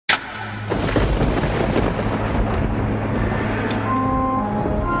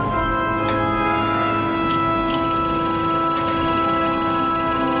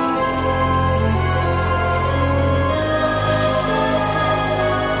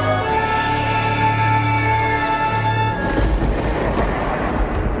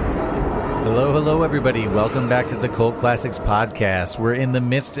hello, everybody. Welcome back to the Cult Classics Podcast. We're in the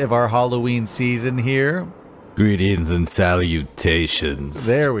midst of our Halloween season here. Greetings and salutations.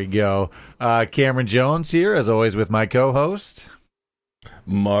 There we go. Cameron Jones here, as always, with my co-host.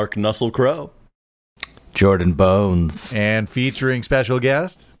 Mark Nussel-Crowe. Jordan Bones. And featuring special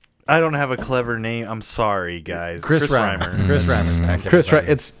guest. I don't have a clever name. I'm sorry, guys. Chris Reimer. Chris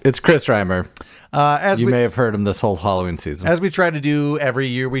Reimer. It's Chris Reimer. You may have heard him this whole Halloween season. As we try to do every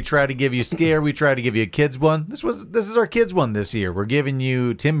year, we try to give you scare. We try to give you a kids one. This is our kids one this year. We're giving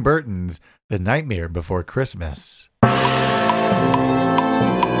you Tim Burton's The Nightmare Before Christmas.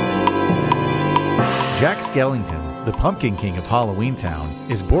 Jack Skellington, the Pumpkin King of Halloween Town,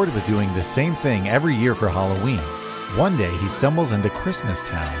 is bored with doing the same thing every year for Halloween. One day, he stumbles into Christmas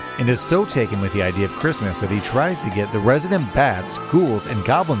Town and is so taken with the idea of Christmas that he tries to get the resident bats, ghouls, and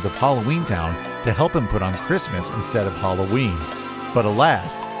goblins of Halloween Town to help him put on Christmas instead of Halloween. But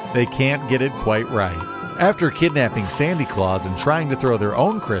alas, they can't get it quite right. After kidnapping Sandy Claus and trying to throw their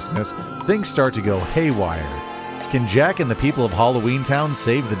own Christmas, things start to go haywire. Can Jack and the people of Halloween Town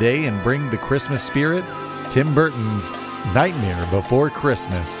save the day and bring the Christmas spirit? Tim Burton's Nightmare Before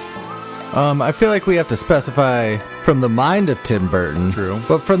Christmas. I feel like we have to specify from the mind of Tim Burton. True.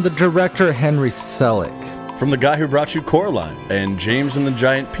 But from the director Henry Selick. From the guy who brought you Coraline and James and the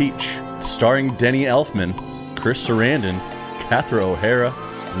Giant Peach, starring Denny Elfman, Chris Sarandon, Catherine O'Hara,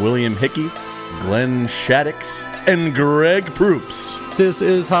 William Hickey, Glenn Shaddix, and Greg Proops. This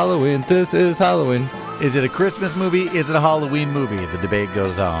is Halloween. This is Halloween. Is it a Christmas movie? Is it a Halloween movie? The debate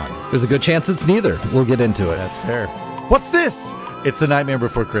goes on. There's a good chance it's neither. We'll get into it. That's fair. What's this? It's The Nightmare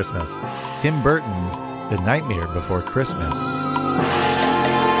Before Christmas. Tim Burton's The Nightmare Before Christmas.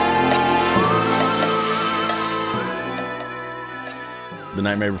 The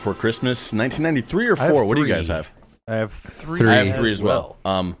Nightmare Before Christmas, 1993 or 4? What do you guys have? I have three. I have 3 as well.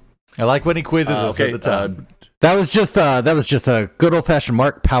 I like when he quizzes us at the top. That was just a good old fashioned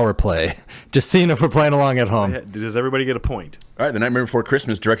Mark power play. Just seeing if we're playing along at home. Does everybody get a point? All right, The Nightmare Before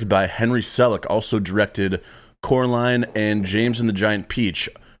Christmas, directed by Henry Selick, also directed Coraline and James and the Giant Peach.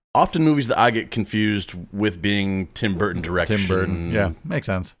 Often movies that I get confused with being Tim Burton direction. Tim Burton. Yeah, makes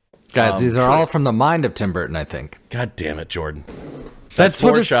sense. Guys, these are all from the mind of Tim Burton, I think. God damn it, Jordan. That's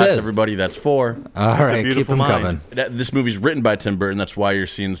four what it shots, says. everybody. That's 4. All That's a right, keep beautiful them mind. coming. This movie's written by Tim Burton. That's why you're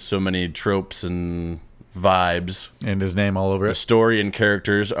seeing so many tropes and vibes. And his name all over The it. story and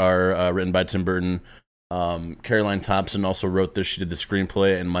characters are written by Tim Burton. Caroline Thompson also wrote this. She did the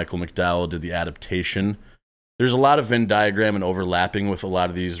screenplay, and Michael McDowell did the adaptation. There's a lot of Venn diagram and overlapping with a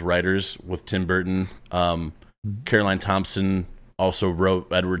lot of these writers with Tim Burton. Caroline Thompson also wrote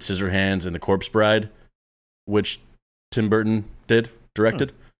Edward Scissorhands and The Corpse Bride, which Tim Burton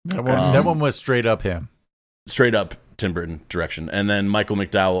directed. That one was straight up him. Straight up Tim Burton direction. And then Michael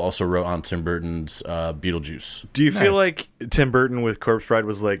McDowell also wrote on Tim Burton's Beetlejuice. Do you feel like Tim Burton with Corpse Bride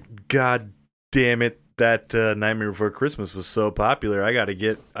was like, God damn it, that Nightmare Before Christmas was so popular. I gotta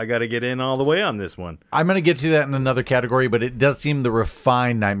get in all the way on this one. I'm going to get to that in another category, but it does seem the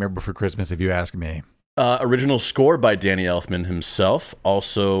refined Nightmare Before Christmas, if you ask me. Original score by Danny Elfman himself.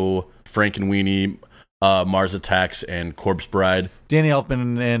 Also Frankenweenie, Mars Attacks, and Corpse Bride. Danny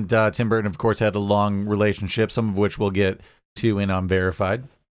Elfman and Tim Burton, of course, had a long relationship, some of which we'll get to in Unverified.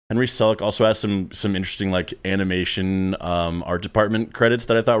 Henry Selick also has some interesting like animation art department credits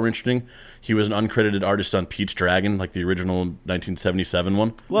that I thought were interesting. He was an uncredited artist on Pete's Dragon, like the original 1977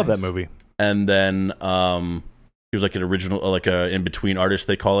 one. Love that movie. And then he was like an original, like a in-between artist,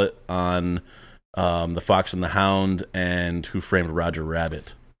 they call it, on The Fox and the Hound and Who Framed Roger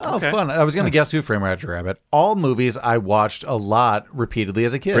Rabbit. Oh, okay. Fun. I was going to guess Who Framed Roger Rabbit. All movies I watched a lot repeatedly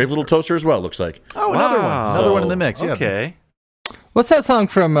as a kid. Brave Little Toaster as well, looks like. Oh, another one. Another one in the mix. Yeah. Okay. What's that song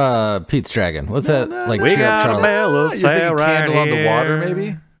from Pete's Dragon? What's that? Like, We Cheer Up got a Charlie? mellow You're thinking sail right Candle on the Water, here.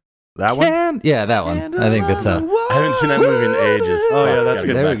 maybe? That one? Yeah, that one. I think that's I haven't seen that movie in ages. Oh yeah, Fuck, that's gotta good.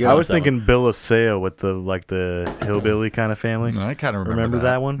 get There we back go. on I was that one. thinking Bill of Sale with the hillbilly kind of family. I kind of Remember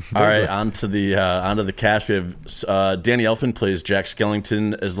that one? All right, onto the cast. We have Danny Elfman plays Jack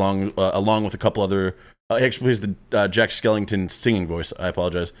Skellington, along with a couple other. He actually plays the Jack Skellington singing voice. I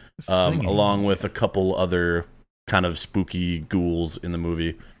apologize. Along with a couple other kind of spooky ghouls in the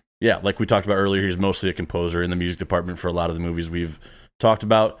movie. Yeah, like we talked about earlier, he's mostly a composer in the music department for a lot of the movies we've talked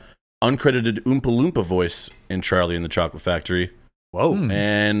about. Uncredited Oompa Loompa voice in Charlie and the Chocolate Factory. Whoa.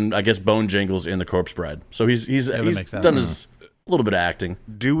 And I guess Bone Jangles in The Corpse Bride. So he's makes sense. done his a little bit of acting.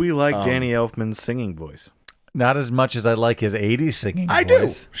 Do we like Danny Elfman's singing voice? Not as much as I like his 80s singing I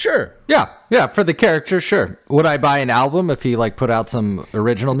voice. do. Sure. Yeah, for the character, sure. Would I buy an album if he like put out some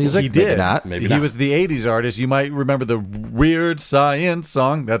original music? He did. Maybe not. Maybe he not. was the 80s artist. You might remember the Weird Science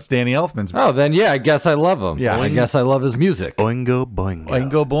song. That's Danny Elfman's. Oh, then yeah, I guess I love him. Yeah. I guess I love his music. Boingo, boingo.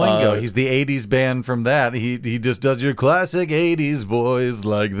 Oingo Boingo. Uh, He's the 80s band from that. He just does your classic 80s voice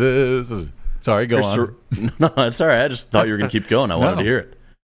like this. Sorry, go on. No, it's all right. I just thought you were going to keep going. I wanted No. to hear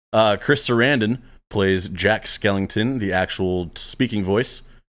it. Chris Sarandon plays Jack Skellington, the actual speaking voice.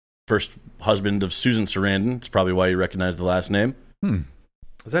 First husband of Susan Sarandon. It's probably why you recognize the last name.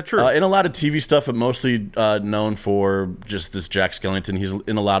 Is that true? In a lot of TV stuff, but mostly known for just this Jack Skellington. He's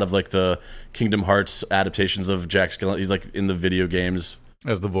in a lot of like the Kingdom Hearts adaptations of Jack Skellington. He's like in the video games.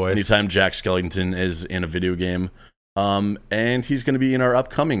 As the voice. Anytime Jack Skellington is in a video game. And he's going to be in our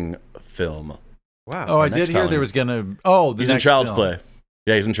upcoming film. wow. Oh, I next did hear time. there was going to... Oh, the He's in next Child's film. Play.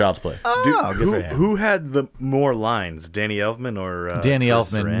 Yeah, he's in Child's Play. Oh, good for him. who had the more lines, Danny Elfman or Danny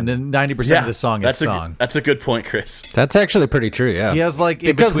Chris Elfman. Sarandon? 90% of the song is that's song. That's a good point, Chris. That's actually pretty true, yeah. He has like...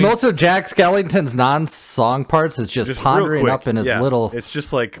 in because between- most of Jack Skellington's non-song parts is just Just real pondering quick, up in his yeah. little... It's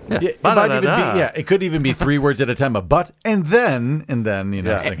just like Yeah, it might even be, yeah, it could even be 3 words at a time, but and then, you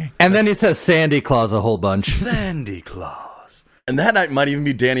know, Yeah. singing. And then he says Sandy Claus a whole bunch. Sandy Claus. And that night might even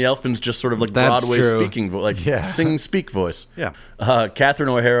be Danny Elfman's just sort of like That's Broadway true. speaking voice, like Yeah. sing speak voice. Yeah. Catherine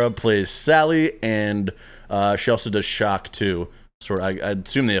O'Hara plays Sally, and she also does Shock too. I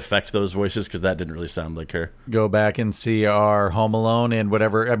assume they affect those voices because that didn't really sound like her. Go back and see our Home Alone and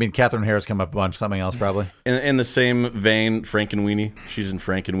whatever. I mean, Catherine Harris come up a bunch. Something else probably. In the same vein, Frankenweenie. She's in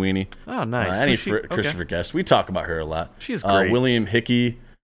Frankenweenie. Oh, nice. Any Who's she? Christopher Guest. We talk about her a lot. She's great. William Hickey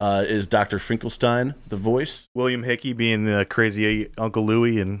is Dr. Finkelstein, the voice. William Hickey being the crazy Uncle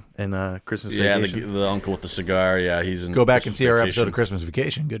Louie in Christmas Yeah, Vacation. the uncle with the cigar. Yeah, he's in. Go back and Christmas see our Vacation. episode of Christmas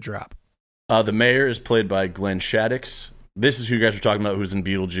Vacation. Good drop. The mayor is played by Glenn Shaddix. This is who you guys were talking about, who's in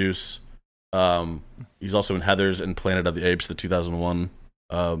Beetlejuice. He's also in Heathers and Planet of the Apes, the 2001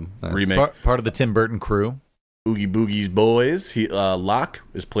 remake. Part of the Tim Burton crew. Oogie Boogie's Boys. Locke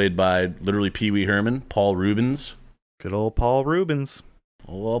is played by literally Pee Wee Herman, Paul Rubens. Good old Paul Rubens.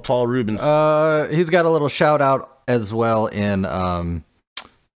 Oh, Paul Rubens. He's got a little shout out as well in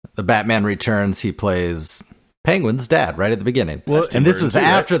the Batman Returns. He plays Penguin's dad right at the beginning. Well, Tim and this Burton was too, right?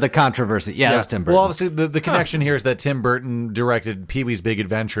 after the controversy. Yeah, that's Tim Burton. Well, obviously, the connection here is that Tim Burton directed Pee Wee's Big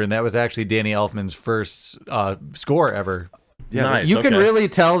Adventure, and that was actually Danny Elfman's first score ever. Yeah, nice. you can okay. really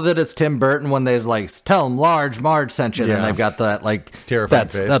tell that it's Tim Burton when they like tell him Marge sent you, Yeah. and they've got that like Terrifying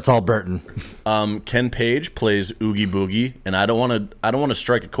face. That's all Burton. Ken Page plays Oogie Boogie, and I don't want to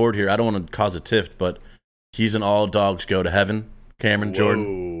strike a chord here. I don't want to cause a tiff, but he's in All Dogs Go to Heaven. Cameron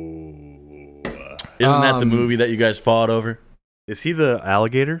Jordan. Isn't that the movie that you guys fought over? Is he the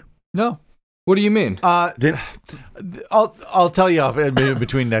alligator? No. What do you mean? Then I'll tell you off in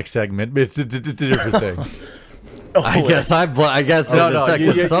between next segment. It's a different thing. I guess it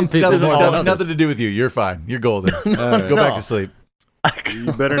affected some people more than others. nothing to do with you. You're fine. You're golden. Go back to sleep.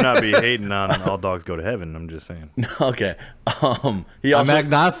 You better not be hating on All Dogs Go to Heaven. I'm just saying. Okay. He I'm also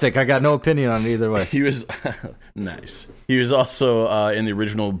agnostic. I got no opinion on it either way. he was nice. He was also in the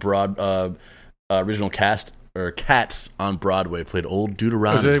original original cast or Cats on Broadway. Played Old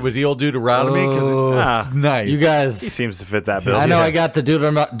Deuteronomy. Was he old Deuteronomy? 'Cause Ah, nice. You he guys, seems to fit that bill. I know I got the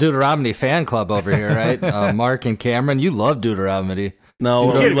Deuteronomy fan club over here, right? Mark and Cameron, you love Deuteronomy. No, You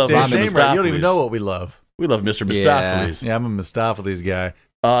we can't love say his Mr. name right. You don't even Mistopheles. know what we love. We love Mr. Mistopheles. Yeah, I'm a Mistopheles guy.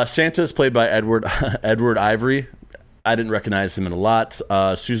 Santa is played by Edward Ivory. I didn't recognize him in a lot.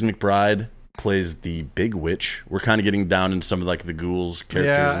 Susan McBride plays the Big Witch. We're kind of getting down into some of like the ghouls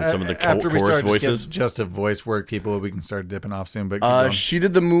characters and some of the after we chorus start voices. just a voice work, people, we can start dipping off soon. But keep going. She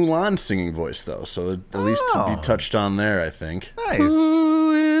did the Mulan singing voice though, so at least to be touched on there, I think. nice.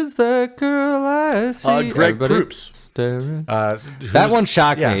 Who is that girl I see? Greg Everybody Proops. staring. Who's- That one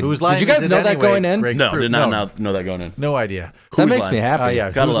shocked yeah, me. Whose Did line you guys is it know that anyway? going in? Greg No, Proops. did not know that going in. No idea. That Whose makes line? me happy. Yeah,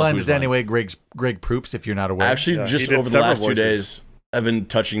 Gotta whose love line Whose is Line. anyway? Greg Proops, if you're not aware. Actually, Yeah, just he did over the several last 2 voices. days, I've been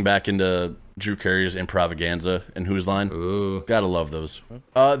touching back into Drew Carey's Improvaganza and Whose Line. Ooh. Gotta love those.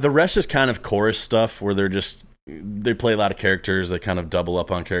 The rest is kind of chorus stuff where they play a lot of characters. They kind of double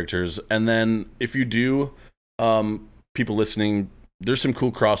up on characters. And then if you do, people listening, there's some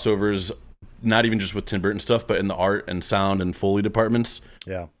cool crossovers, not even just with Tim Burton stuff, but in the art and sound and Foley departments.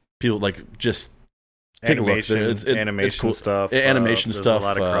 Yeah. People like just take a look. Animation it's cool stuff. Animation there's stuff. A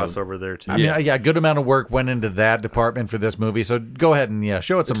lot of crossover there too. I mean, yeah, a good amount of work went into that department for this movie. So go ahead and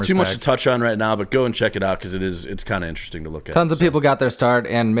show it some It's respect. too much to touch on right now, but go and check it out because it's kind of interesting to look at. Tons of people got their start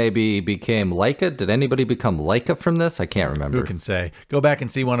and maybe became Leica. Did anybody become Leica from this? I can't remember. Who can say? Go back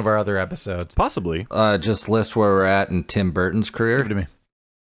and see one of our other episodes. Possibly. Just list where we're at in Tim Burton's career. Give it to me.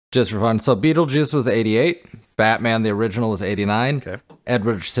 Just for fun. So Beetlejuice was 88. Batman, the original, was 89. Okay.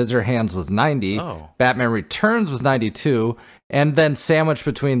 Edward Scissorhands was 90. Oh. Batman Returns was 92. And then sandwiched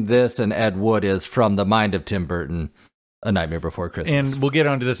between this and Ed Wood is From the Mind of Tim Burton, A Nightmare Before Christmas. And we'll get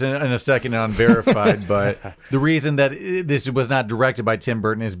onto this in a second on Verified, but the reason that this was not directed by Tim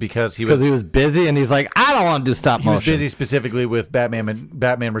Burton is because he was busy and he's like, I don't want to do stop he was motion. busy specifically with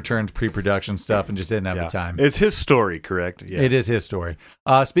Batman Returns pre-production stuff and just didn't have the time. It's his story, correct? Yeah. It is his story.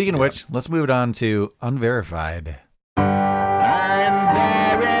 Speaking of which, let's move it on to Unverified.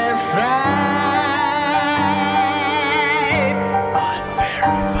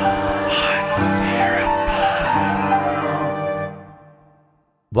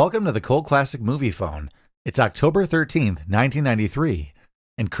 Welcome to the Cult Classic Movie Phone. It's October 13th, 1993,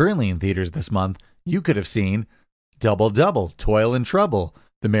 and currently in theaters this month, you could have seen Double Double, Toil and Trouble,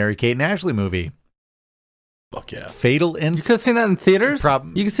 the Mary-Kate and Ashley movie, Fuck yeah. Fatal You could have Instinct. seen that in theaters?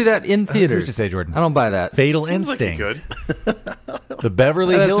 You can see that in Who's theaters. to say, Jordan? I don't buy that. Fatal Seems like it Instinct, could. the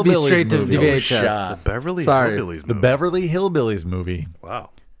Beverly That has to be Hillbillies straight to movie, VHS. shot. The Beverly Sorry. Hillbillies the movie. Beverly Hillbillies movie, Wow.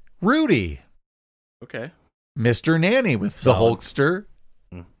 Rudy, Okay. Mr. Nanny with Solid. the Hulkster,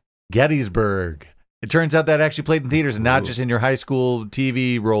 Hmm. Gettysburg. It turns out that actually played in theaters and not just in your high school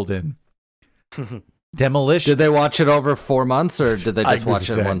TV rolled in. Demolition. Did they watch it over 4 months or did they I just was watch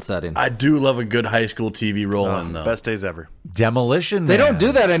it saying. in one setting? I do love a good high school TV roll-in, though. Best days ever. Demolition They Man. don't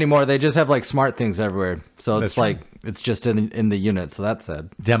do that anymore. They just have like smart things everywhere. So That's it's like it's just in the unit. So that's sad.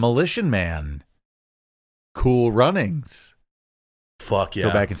 Demolition Man. Cool Runnings. Fuck yeah.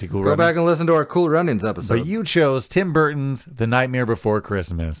 Go back and see Cool Go Runnings. back and listen to our Cool Runnings episode. But you chose Tim Burton's The Nightmare Before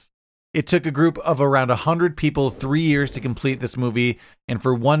Christmas. It took a group of around 100 people 3 years to complete this movie, and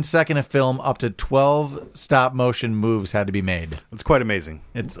for 1 second of film, up to 12 stop motion moves had to be made. It's quite amazing.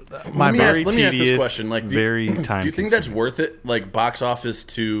 It's Let my me ask very this tedious, question. Like, very do you think that's time-consuming. worth it? Like, box office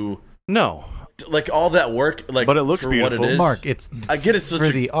to... No. Like, all that work, like, But it looks for beautiful. what it is? Mark. It's I get it's such for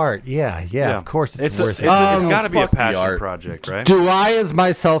a... the art. Yeah, of course it's worth it. It's got to be a fuck the passion art. project, right? Do I, as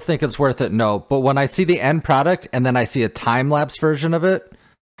myself, think it's worth it? No. But when I see the end product and then I see a time lapse version of it,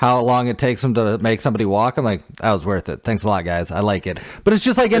 how long it takes them to make somebody walk, I'm like, that was worth it. Thanks a lot, guys. I like it. But it's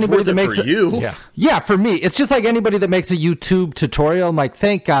just like It's anybody worth that it makes for you. Yeah. Yeah, for me, it's just like anybody that makes a YouTube tutorial. I'm like,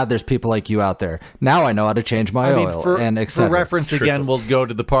 thank God there's people like you out there. Now I know how to change my oil and for etc. reference again, we'll go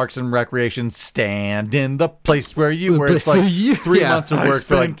to the Parks and Recreation stand in the place where you were. It's So like you- 3 yeah. months of work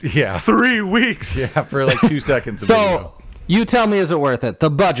for like 3 weeks. for like 2 seconds. Of video. So you tell me, is it worth it? The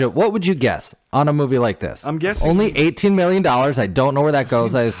budget, what would you guess on a movie like this? I'm guessing- only $18 million. I don't know where that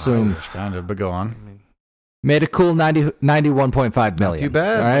goes. I assume kind of, but go on. made a cool 91.5 million. too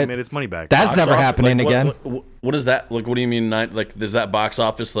bad. All I right. made its money back. That's Box never office- happening like, again. What is that? Like, what do you mean? Like, is that box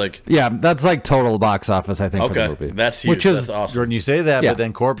office? Like, Yeah, that's like total box office, I think, for the okay, movie. that's huge. Which is, That's awesome. Jordan, you say that, Yeah. but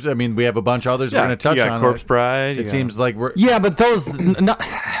then Corpse. I mean, we have a bunch of others we're Yeah, going to touch you got on. Corpse Bride. It seems like we're. yeah, but those,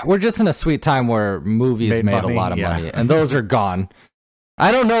 we're just in a sweet time where movies Made made money, a lot of yeah. money, and those are gone.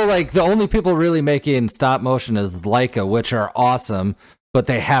 I don't know, like, the only people really making stop motion is Leica, which are awesome, but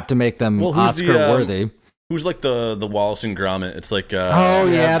they have to make them Well, who's the, Oscar worthy. Who's like the Wallace and Gromit? It's like Oh,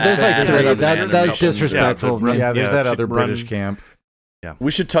 yeah, there's like Bad three. Bad That's Bad disrespectful. Yeah, Yeah, there's that other Run- British camp.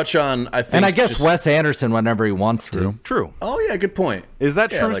 We should touch on. I think, And I guess just- Wes Anderson whenever he wants to. True. Oh yeah, good point. Is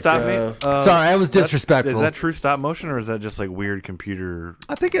that Yeah, true like, stop Sorry, I was that's- disrespectful. Is that true stop motion or is that just like weird computer?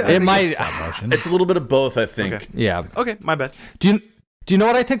 I think It might- it's stop motion. It's a little bit of both. I think. Okay. Yeah. Okay, my bad. Do you know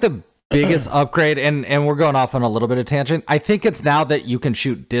what I think the biggest upgrade, and we're going off on a little bit of tangent. I think it's now that you can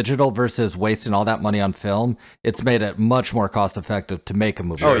shoot digital versus wasting all that money on film. It's made it much more cost effective to make a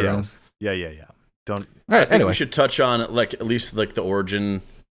movie. Oh like yeah. this. Yeah. Don't. All I right. think Anyway, we should touch on like at least like the origin.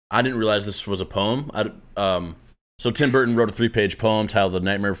 I didn't realize this was a poem. So Tim Burton wrote a 3-page poem titled "The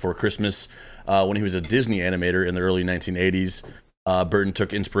Nightmare Before Christmas" when he was a Disney animator in the early 1980s. Burton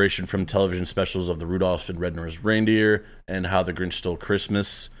took inspiration from television specials of the Rudolph and Red-Nosed Reindeer and How the Grinch Stole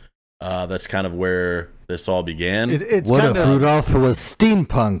Christmas. That's kind of where this all began. It's What kind if of Rudolph was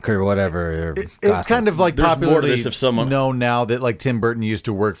steampunk or whatever? Or it's kind of like There's more to popularly this if someone- known now that like Tim Burton used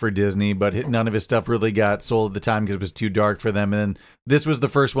to work for Disney, but none of his stuff really got sold at the time because it was too dark for them. And then this was the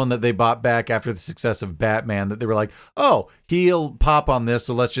first one that they bought back after the success of Batman. That they were like, oh, he'll pop on this,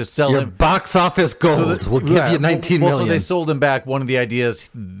 so let's just sell Your him. box office gold. We'll give you 19 million. So they sold him back one of the ideas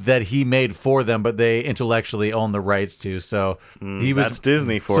that he made for them, but they intellectually own the rights to. So he was That's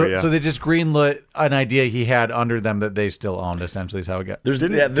Disney for you. So they just greenlit an idea he had under them that they still owned. Essentially, is how it got. There's a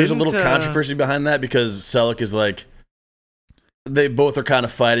Didn't, little controversy behind that because Selleck is like, they both are kind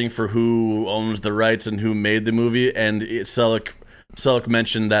of fighting for who owns the rights and who made the movie, and Selleck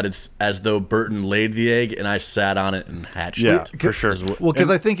mentioned that it's as though Burton laid the egg and I sat on it and hatched Yeah, it. for sure. Well, because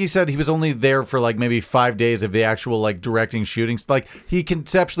I think he said he was only there for like maybe 5 days of the actual like directing shootings. Like he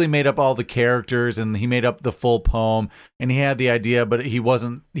conceptually made up all the characters and he made up the full poem and he had the idea, but he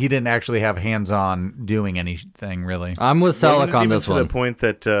didn't actually have hands on doing anything really. I'm with Wasn't Selleck it on even this to one. the point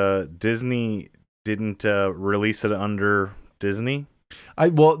that Disney didn't release it under Disney.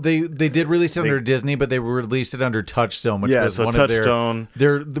 They did release it under Disney, but they released it under Touchstone, which was so one Touchstone, of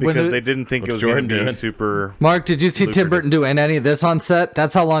their because they didn't think it What's was going Jordan to be doing? super. Mark, did you see Tim lucrative. Burton doing any of this on set?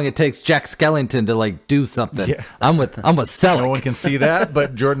 That's how long it takes Jack Skellington to like do something. Yeah. I'm with Selleck. No one can see that,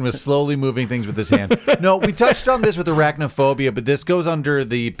 but Jordan was slowly moving things with his hand. No, we touched on this with Arachnophobia, but this goes under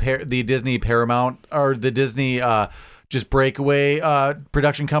the Disney Paramount or the Disney just breakaway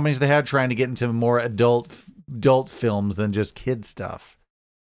production companies they had trying to get into more adult films than just kid stuff.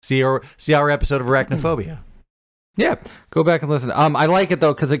 See our episode of Arachnophobia. Yeah, go back and listen. I like it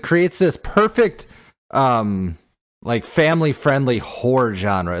though because it creates this perfect, like family-friendly horror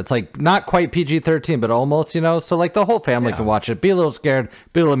genre. It's like not quite PG-13, but almost, So like the whole family can watch it, be a little scared,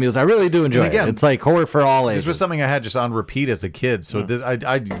 be a little amused. I really do enjoy again, it. It's like horror for all ages. This was something I had just on repeat as a kid, so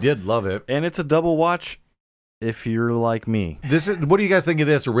I did love it. And it's a double watch if you're like me. What do you guys think of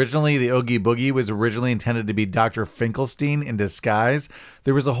this? Originally, the Oogie Boogie was originally intended to be Dr. Finkelstein in disguise.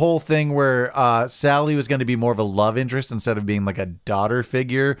 There was a whole thing where Sally was going to be more of a love interest instead of being like a daughter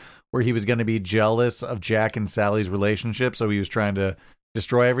figure, where he was going to be jealous of Jack and Sally's relationship, so he was trying to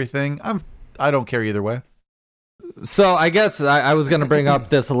destroy everything. I don't care either way. So I guess I was going to bring up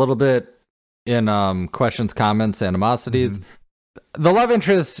this a little bit in questions, comments, animosities. The love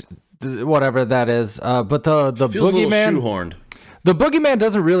interest, whatever that is, but the Feels a little boogeyman, shoehorned. the boogeyman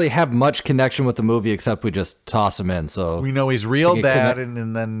doesn't really have much connection with the movie except we just toss him in. So We know he's real Think it bad, connect-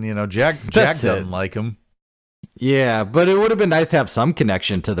 and then Jack That's doesn't it. like him. yeah, but it would have been nice to have some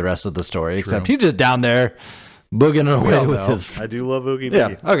connection to the rest of the story. Except he's just down there booging away all with know. his. I do love Oogie Yeah.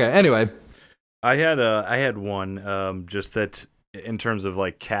 Boogie. Okay. Anyway. I had one just that in terms of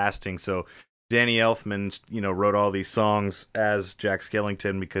like casting. So Danny Elfman, wrote all these songs as Jack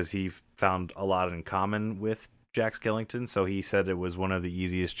Skellington because he found a lot in common with Jack Skellington. So he said it was one of the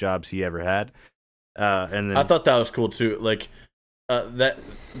easiest jobs he ever had. And then I thought that was cool too. Like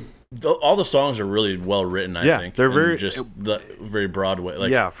all the songs are really well written. I think they're and very very Broadway.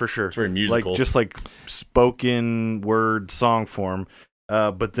 Like yeah, for sure. it's very musical. Like just like spoken word song form.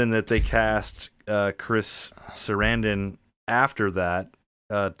 But then that they cast Chris Sarandon after that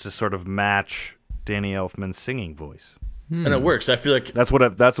to sort of match Danny Elfman's singing voice. and it works. I feel like That's what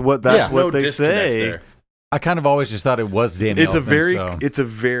no they disconnect say. there. I kind of always just thought it was Danny Elfman, It's a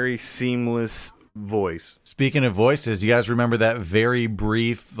very seamless voice. Speaking of voices, you guys remember that very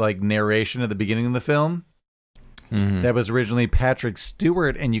brief like narration at the beginning of the film? That was originally Patrick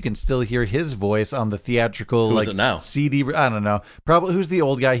Stewart, and you can still hear his voice on the theatrical Who like is it now? CD. I don't know. Probably who's the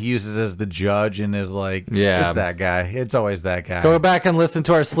old guy he uses as the judge and is like, Yeah. it's that guy. It's always that guy. Go back and listen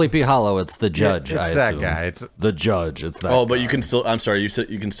to our Sleepy Hollow. It's the judge. It's I that assume. guy. It's the judge. It's that. Oh, but guy. you can still. I'm sorry. You said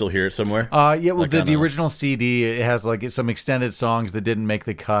you can still hear it somewhere. yeah. Well, Like the on a- original CD it has like some extended songs that didn't make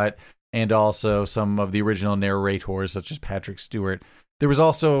the cut, and also some of the original narrators, such as Patrick Stewart. There was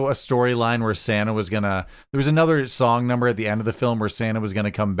also a storyline where Santa was gonna. There was another song number at the end of the film where Santa was gonna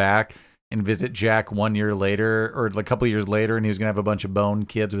come back and visit Jack 1 year later, or like a couple years later, and he was gonna have a bunch of bone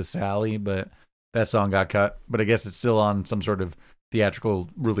kids with Sally. But that song got cut. But I guess it's still on some sort of theatrical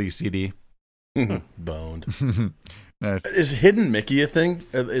release CD. Boned. Nice. Is Hidden Mickey a thing?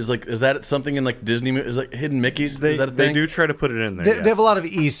 Is that something in like Disney? Is like Hidden Mickeys? They, is that a they thing? do try to put it in there. They have a lot of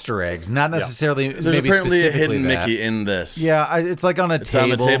Easter eggs, not necessarily. There's maybe apparently a specifically Hidden that. Mickey in this. Yeah, it's like on a It's table. on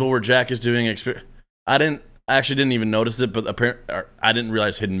the table where Jack is doing. I actually didn't even notice it, but I didn't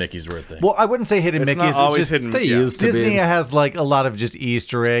realize Hidden Mickeys were a thing. Well, I wouldn't say Hidden It's Mickey's. not It's always just, hidden. They yeah. used to Disney be. has like a lot of just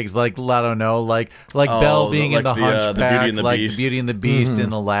Easter eggs, like I don't know, like Belle being in like the the Hunchback, Beauty and the like Beast. Beauty and the Beast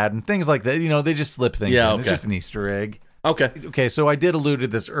and Aladdin, things like that. They just slip things Yeah, in. It's okay. just an Easter egg. Okay. Okay, so I did allude to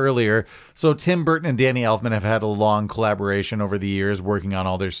this earlier. So Tim Burton and Danny Elfman have had a long collaboration over the years working on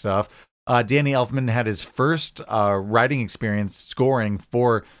all their stuff. Danny Elfman had his first writing experience scoring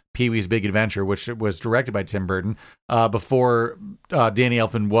for Pee-wee's Big Adventure, which was directed by Tim Burton, before Danny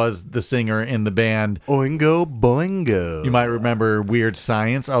Elfman was the singer in the band. Oingo Boingo. You might remember Weird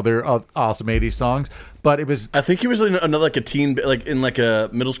Science, other awesome 80s songs. But it was... I think he was in another, like a teen, like in like a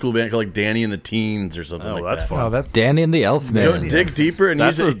middle school band called like Danny and the Teens or something like that's that. fun. Oh, that's... Danny and the Elfman. Go dig deeper and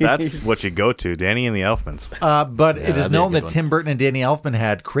That's what you go to, Danny and the Elfmans. But it is that'd be a known good that one. Tim Burton and Danny Elfman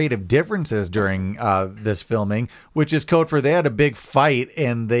had creative differences during this filming, which is code for they had a big fight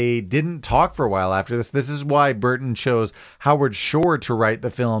and they didn't talk for a while after this. This is why Burton chose Howard Shore to write the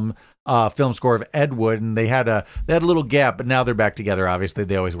film score of Ed Wood, and they had a little gap, but now they're back together. Obviously,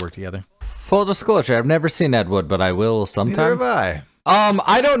 they always work together. Full disclosure, I've never seen Ed Wood, but I will Neither sometime. have I.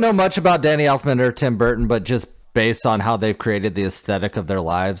 I don't know much about Danny Elfman or Tim Burton, but just based on how they've created the aesthetic of their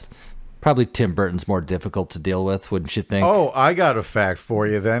lives, probably Tim Burton's more difficult to deal with, wouldn't you think? Oh, I got a fact for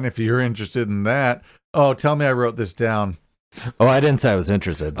you then, if you're interested in that. Oh, tell me I wrote this down. Oh, I didn't say I was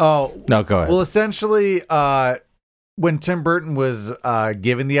interested. Oh, No, go ahead. well, essentially, when Tim Burton was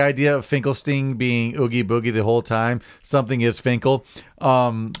given the idea of Finkelstein being Oogie Boogie the whole time, something is Finkel.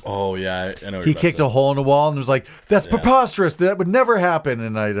 Oh yeah, I know. He kicked a hole in the wall and was like, "That's preposterous. That would never happen."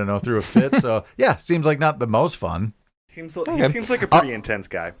 And I don't know, threw a fit. So yeah, seems like not the most fun. He seems like a pretty intense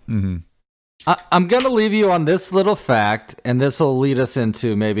guy. Mm-hmm. I'm going to leave you on this little fact, and this will lead us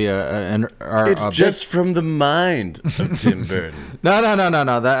into maybe It's just from the mind of Tim Burton.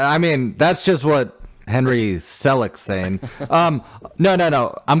 No. That's just what Henry Selick's saying. No.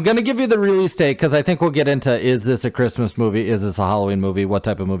 I'm going to give you the release date because I think we'll get into, is this a Christmas movie? Is this a Halloween movie? What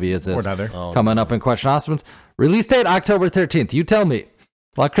type of movie is this? Or another. Coming up in Question Osmonds. Release date, October 13th. You tell me.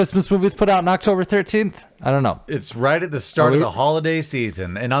 A lot of Christmas movies put out on October 13th? I don't know. It's right at the start of the holiday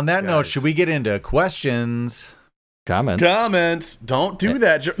season. And on that note, should we get into questions? Comments. Comments. Don't do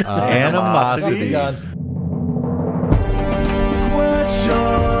that. Animosities.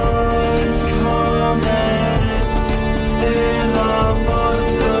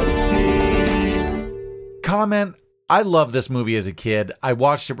 Comment. I loved this movie as a kid. I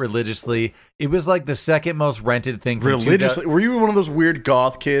watched it religiously. It was like the second most rented thing from Religiously, were you one of those weird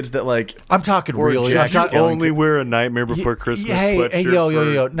goth kids that like? I'm talking Or real. Jack I'm talking- Skellington. Only wear a Nightmare Before Christmas Hey, sweatshirt. yo,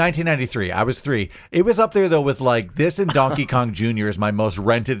 1993. I was 3. It was up there though with like this and Donkey Kong Jr. is my most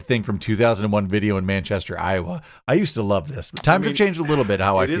rented thing from 2001 video in Manchester, Iowa. I used to love this. Times have changed a little bit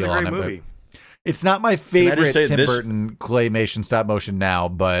how I It is a feel on great it. movie. But it's not my I favorite just say Tim this- Burton claymation stop motion now,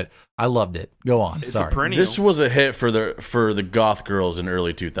 but I loved it. Go on. It's Sorry. a perennial. This was a hit for the goth girls in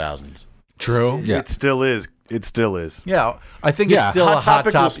early 2000s. True. Yeah. It still is. It still is. Yeah, I think Yeah, it's still Hot a hot Topic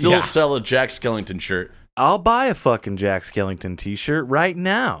will topic. still Yeah. sell a Jack Skellington shirt. I'll buy a fucking Jack Skellington t-shirt right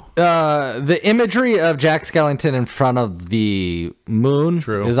now. The imagery of Jack Skellington in front of the moon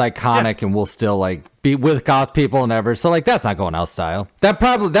True. is iconic and will still like be with goth people and ever. So like that's not going out of style. That's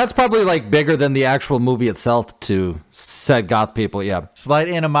probably like bigger than the actual movie itself to said goth people. Yeah. Slight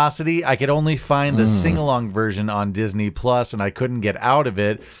animosity. I could only find the sing-along version on Disney Plus, and I couldn't get out of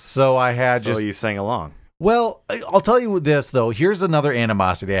it. So I had So just. you sang along. Well, I'll tell you this though. Here's another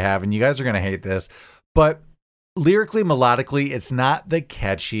animosity I have, and you guys are gonna hate this, but lyrically, melodically, it's not the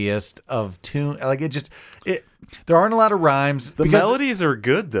catchiest of tune. Like there aren't a lot of rhymes. The because- melodies are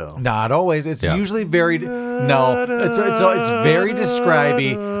good though. Not always. It's usually very it's very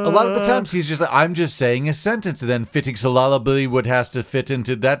describey. A lot of the times he's just like, I'm just saying a sentence, and then fitting syllabically would has to fit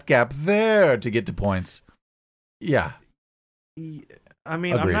into that gap there to get to points. Yeah. I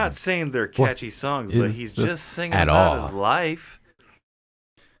mean, Agreed. I'm not saying they're catchy songs, but he's this just singing at about all. his life.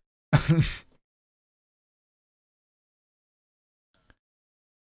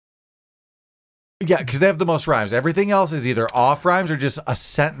 Yeah, because they have the most rhymes. Everything else is either off rhymes or just a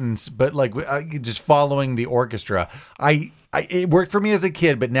sentence, but like just following the orchestra. It worked for me as a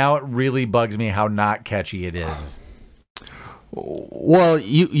kid, but now it really bugs me how not catchy it is. Well,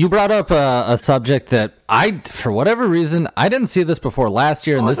 you brought up a subject that for whatever reason, I didn't see this before last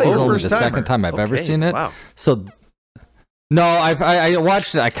year, and this is you're a only the first-timer. second time I've ever Okay, seen it. wow. So, no, I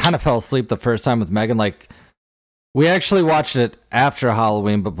watched it. I kind of fell asleep the first time with Megan. Like, we actually watched it after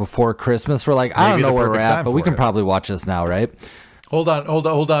Halloween, but before Christmas. We're like, I don't Maybe know the where we're perfect at, time but we for can it. probably watch this now, right? Hold on.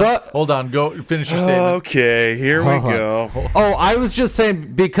 Go finish your statement. Okay, here we Hold on. go. Oh, I was just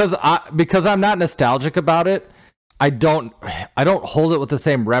saying because I'm not nostalgic about it. I don't hold it with the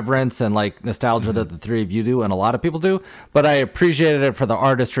same reverence and like nostalgia that the three of you do and a lot of people do, but I appreciated it for the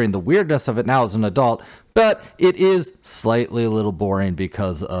artistry and the weirdness of it now as an adult. But it is slightly a little boring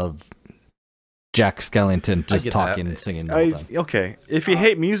because of Jack Skellington just get talking that. and singing. the whole time. Okay, if you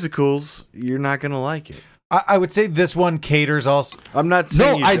hate musicals, you're not gonna like it. I would say this one caters also. I'm not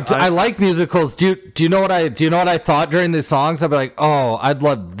No, saying I like musicals. Do you know what I thought during these songs? I'd be like, oh, I'd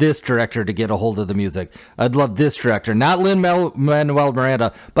love this director to get a hold of the music. I'd love this director, not Lin-Manuel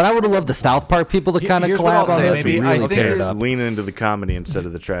Miranda, but I would have loved the South Park people to kind of Here's what I'll collab on say, this. maybe. and I really think tear it this- up. lean into the comedy instead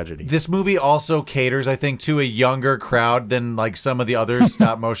of the tragedy. This movie also caters, I think, to a younger crowd than like some of the other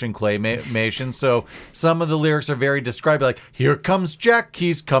stop motion claymation. So some of the lyrics are very described, like "Here comes Jack,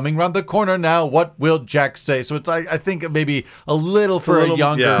 he's coming round the corner now. What will Jack say?" So it's I think maybe a little for a little-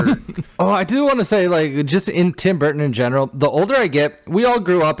 younger. yeah. Oh, I do want to say, like, just in Tim Burton in general, the older I get, we all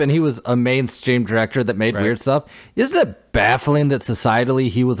grew up and he was a mainstream director that made Right. weird stuff. Isn't it baffling that societally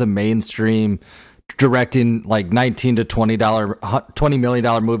he was a mainstream directing like $19 to $20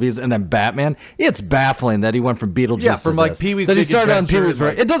 million movies and then Batman? It's baffling that he went from Beetlejuice Yeah, from to like this. Pee Wee's that he Big started on Adventure, Pee Wee's.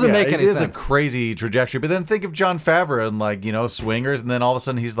 like, It doesn't make any It is sense. a crazy trajectory. But then think of Jon Favreau and like Swingers, and then all of a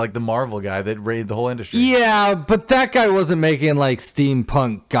sudden he's like the Marvel guy that raided the whole industry. Yeah, but that guy wasn't making like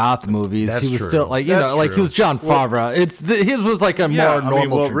steampunk goth movies. That's he was true. still like That's like he true. was John Favreau. His was like a more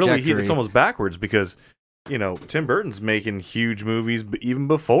normal really, trajectory. it's almost backwards because Tim Burton's making huge movies even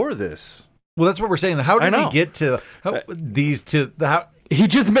before this. Well, that's what we're saying. How I did we know. get to these to how? He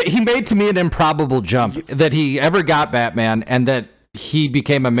just he made to me an improbable jump that he ever got Batman and that he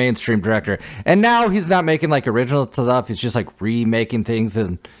became a mainstream director. And now he's not making like original stuff. He's just like remaking things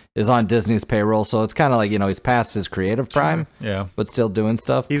and is on Disney's payroll. So it's kind of like, he's past his creative prime, Yeah. but still doing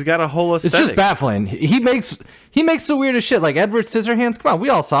stuff. He's got a whole It's aesthetic. just baffling. He makes the weirdest shit. Like Edward Scissorhands. Come on, we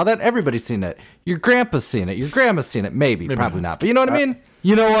all saw that. Everybody's seen it. Your grandpa's seen it. Your grandma's seen it. Maybe probably not. But you know what I mean?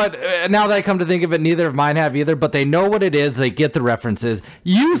 You know what? Now that I come to think of it, neither of mine have either. But they know what it is. They get the references.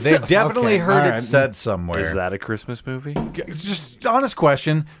 They definitely heard it right. said somewhere. Is that a Christmas movie? Just honest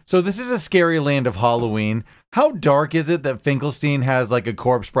question. So this is a scary land of Halloween. How dark is it that Finkelstein has like a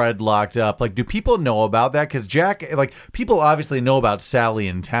corpse bride locked up? Like, do people know about that? Because Jack, like, people obviously know about Sally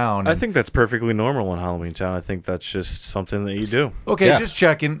in town. I think that's perfectly normal in Halloween Town. I think that's just something that you do. Okay, Yeah. just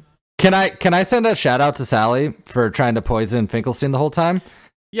checking. Can I send a shout out to Sally for trying to poison Finkelstein the whole time?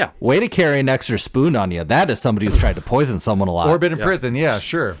 Yeah. Way to carry an extra spoon on you. That is somebody who's tried to poison someone a lot. Or been in prison. Yeah,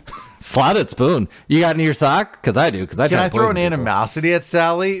 sure. Slotted spoon. You got it in your sock? Because I do. Because Can I throw an animosity at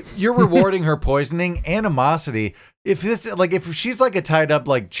Sally? You're rewarding her poisoning. Animosity. If she's like a tied up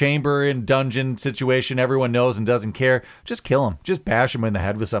like chamber and dungeon situation, everyone knows and doesn't care, just kill him. Just bash him in the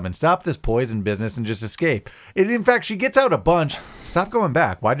head with something. Stop this poison business and just escape. In fact, she gets out a bunch. Stop going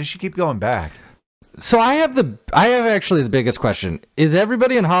back. Why does she keep going back? So I have actually the biggest question. Is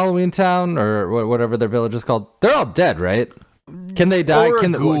everybody in Halloween Town or whatever their village is called? They're all dead, right? Can they die? Or a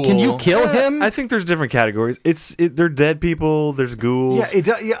Can ghoul. you kill him? I think there's different categories. They're dead people. There's ghouls. I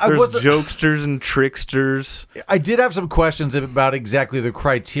There's wasn't- jokesters and tricksters. I did have some questions about exactly the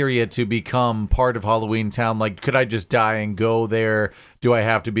criteria to become part of Halloween Town. Like, could I just die and go there? Do I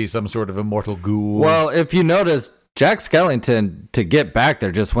have to be some sort of immortal ghoul? Well, if you notice, Jack Skellington, to get back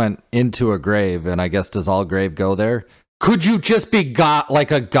there, just went into a grave, and I guess does all grave go there? Could you just be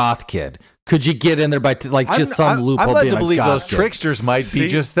like a goth kid? Could you get in there by some loophole? I'm led being to a believe goth those kid? tricksters might be See?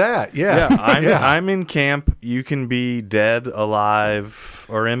 just that. Yeah. I'm in camp. You can be dead, alive,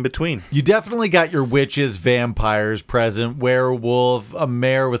 or in between. You definitely got your witches, vampires present, werewolf, a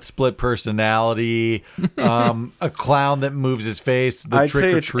mayor with split personality, a clown that moves his face, the I'd say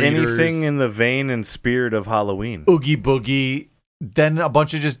trick or it's treaters, anything in the vein and spirit of Halloween. Oogie Boogie, then a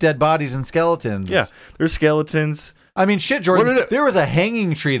bunch of just dead bodies and skeletons. Yeah, there's skeletons. I mean, shit, Jordan. There was a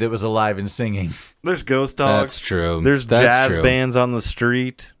hanging tree that was alive and singing. There's ghost dogs. That's true. There's That's jazz true. bands on the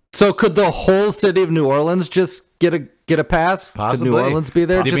street. So could the whole city of New Orleans just get a pass? Possibly. Could New Orleans be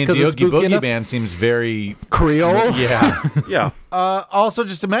there I just mean, because the it's Oogie spooky Boogie enough? band seems very Creole? yeah. Yeah. Also,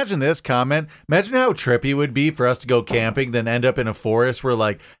 just imagine this comment. Imagine how trippy it would be for us to go camping, then end up in a forest where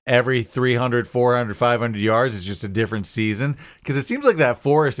like every 300, 400, 500 yards is just a different season. Because it seems like that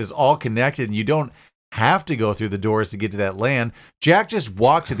forest is all connected and you don't have to go through the doors to get to that land. Jack just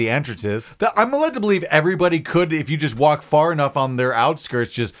walked to the entrances. I'm led to believe everybody could, if you just walk far enough on their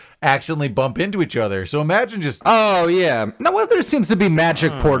outskirts, just accidentally bump into each other. So imagine just... Oh, yeah. No, well, there seems to be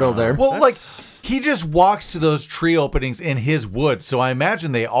magic portal there. Well, like, he just walks to those tree openings in his woods. So I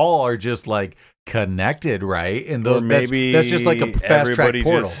imagine they all are just, like, connected, right? And Or maybe that's just like a fast-track everybody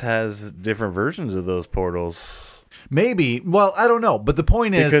portal. just has different versions of those portals. Maybe. Well, I don't know. But the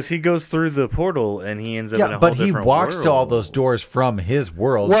point is... Because he goes through the portal and he ends up in a yeah, whole but he different walks to all world. those doors from his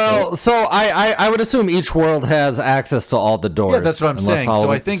world. Well, so I would assume each world has access to all the doors. yeah, that's what I'm unless saying. So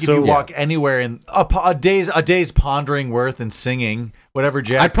Halloween- I think if So- you walk anywhere in a day's pondering worth and singing, whatever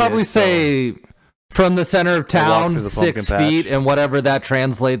Jack I'd probably did, so- say from the center of town, through the 6 pumpkin feet, patch. and whatever that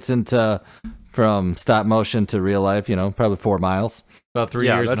translates into from stop motion to real life, probably 4 miles. About 3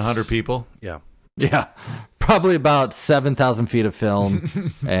 Yeah, years and that's- 100 people. Yeah. Yeah, probably about 7,000 feet of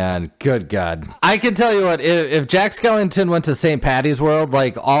film, and good God, I can tell you what. If Jack Skellington went to St. Patty's World,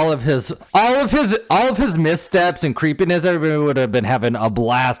 like all of his missteps and creepiness, everybody would have been having a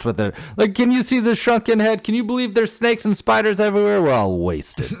blast with it. Like, can you see the shrunken head? Can you believe there's snakes and spiders everywhere? We're all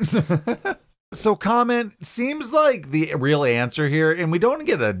wasted. So comment seems like the real answer here, and we don't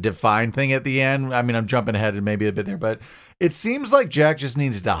get a defined thing at the end. I mean, I'm jumping ahead maybe a bit there, but it seems like Jack just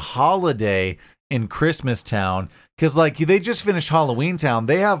needs a holiday in Christmas Town, because like they just finished Halloween Town.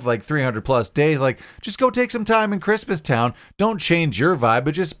 They have like 300 plus days. Like, just go take some time in Christmas Town. Don't change your vibe,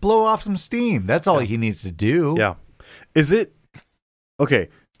 but just blow off some steam. That's all he needs to do. Yeah. Is it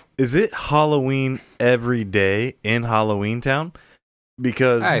Halloween every day in Halloween Town?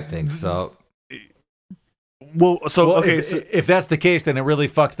 Because I think so. Well, okay, if that's the case, then it really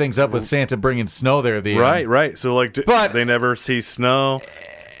fucked things up with Santa bringing snow there at the end. right. So like, But- they never see snow.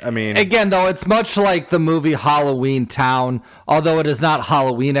 I mean, Again, though, it's much like the movie Halloween Town. Although it is not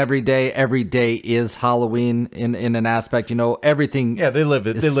Halloween every day is Halloween in an aspect. Everything. Yeah, they live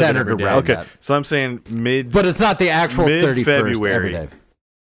it. is They live it centered every day. around okay. that. So I'm saying But it's not the actual 31st every Mid-February. day.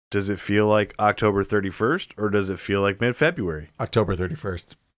 does it feel like October 31st or does it feel like mid-February? October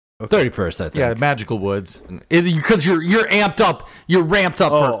 31st. 31st, I think. Yeah, Magical Woods. Because you're amped up. You're ramped up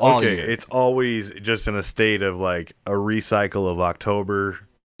for all okay. year. It's always just in a state of like a recycle of October,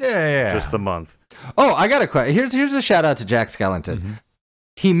 Yeah. just the month. Oh, I got a question. Here's a shout out to Jack Skellington. Mm-hmm.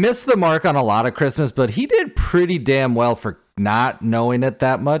 He missed the mark on a lot of Christmas, but he did pretty damn well for not knowing it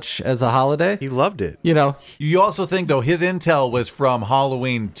that much as a holiday. He loved it. You also think, though, his intel was from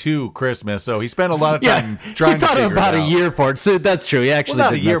Halloween to Christmas, so he spent a lot of time trying he to thought figure about it a out. year for it. So that's true. He actually Well,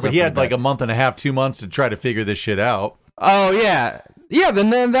 not a did year, mess but up he pretty had like bad. a month and a half, 2 months to try to figure this shit out. Oh yeah, yeah. Then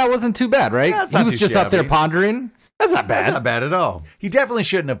that wasn't too bad, right? Yeah, it's he not was too just up there shabby. pondering. That's not bad. That's not bad at all. He definitely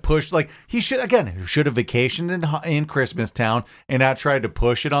shouldn't have pushed. Like, he should have vacationed in Christmas Town and not tried to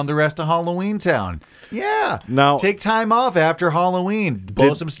push it on the rest of Halloween Town. Yeah. Now- take time off after Halloween.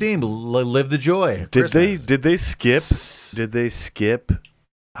 Blow some steam. Live the joy. of Christmas. Did they skip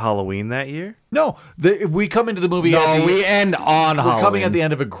Halloween that year? No, we come into the movie. No, we end on We're Halloween. coming at the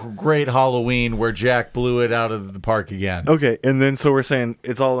end of a great Halloween where Jack blew it out of the park again. Okay, and then so we're saying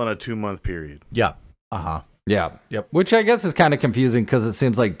it's all in a 2-month period. Yeah. Uh-huh. Yeah. Yep. Which I guess is kind of confusing because it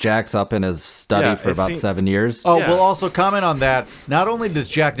seems like Jack's up in his study Yeah, for it about seem- 7 years. Oh, Yeah. we'll also comment on that. Not only does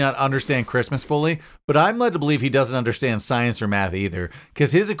Jack not understand Christmas fully, but I'm led to believe he doesn't understand science or math either.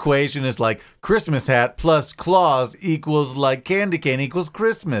 Because his equation is like Christmas hat plus claws equals like candy cane equals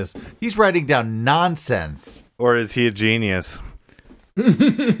Christmas. He's writing down nonsense. Or is he a genius?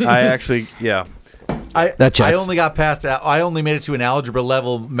 I actually, yeah. I That checks. only got past. I only made it to an algebra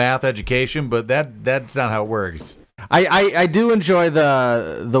level math education, but that's not how it works. I do enjoy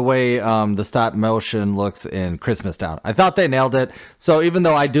the way the stop motion looks in Christmas Town. I thought they nailed it. So even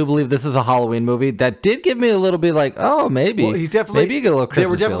though I do believe this is a Halloween movie, that did give me a little bit like, oh, maybe. Well, he's definitely. maybe you get a little Christmas They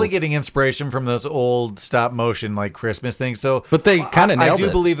were definitely feels. getting inspiration from those old stop motion like Christmas things. So, But they kinda I nailed do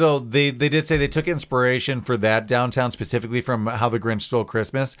it. believe though they did say they took inspiration for that downtown specifically from How the Grinch Stole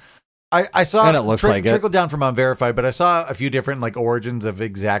Christmas. I saw And it looks like it. trickled down from Unverified, but I saw a few different like origins of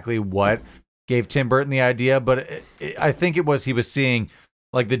exactly what gave Tim Burton the idea. But I think it was he was seeing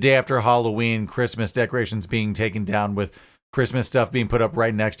like the day after Halloween, Christmas decorations being taken down with Christmas stuff being put up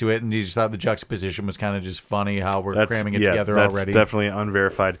right next to it, and he just thought the juxtaposition was kind of just funny how we're cramming it together that's already. definitely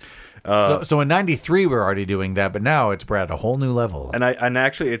unverified. So in '93 we're already doing that, but now it's at a whole new level. And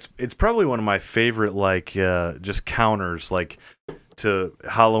actually it's probably one of my favorite like just counters like to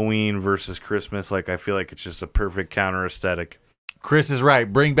Halloween versus Christmas. Like I feel like it's just a perfect counter aesthetic. Chris is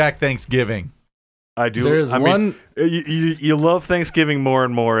right. Bring back Thanksgiving. I do. There's I one. mean, you love Thanksgiving more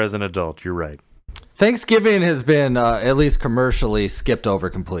and more as an adult. You're right. Thanksgiving has been at least commercially skipped over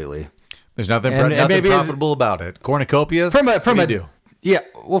completely. There's nothing, And nothing maybe it's- profitable about it. Cornucopias. From What a do you do? yeah,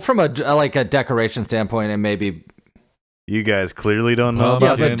 well, from a like a decoration standpoint, and maybe You guys clearly don't know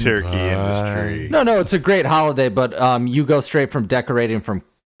about the Pumpkin turkey pie. industry. no, it's a great holiday, but you go straight from decorating from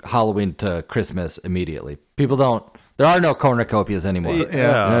Halloween to Christmas immediately. People don't. There are no cornucopias anymore. Yeah, You know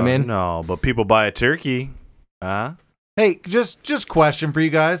what I mean? No, but people buy a turkey. Huh? Hey, just question for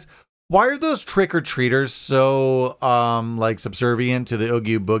you guys. Why are those trick or treaters so like subservient to the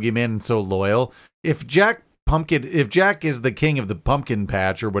Oogie Boogeyman and so loyal? If Jack is the king of the pumpkin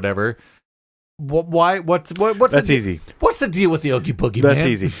patch or whatever, Why? What's That's the easy. What's the deal with the Oogie Boogie That's man?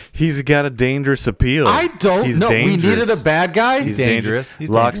 easy. He's got a dangerous appeal. I don't He's know. Dangerous. We needed a bad guy. He's dangerous. He's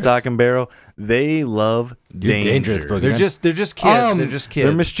Lock, dangerous. stock, and barrel. They love You're danger. dangerous, Boogie. They're just kids. They're just kids.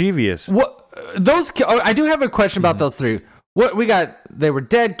 They're mischievous. What I do have a question about those three. What we got? They were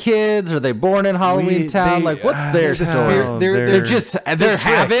dead kids. Are they born in Halloween Town? Like, what's their the story? spirit- they're They're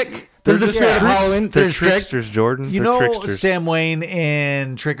havoc. They're the spirit of Halloween. They're They're tricked. tricksters, Jordan. You They're know tricksters. Sam Wayne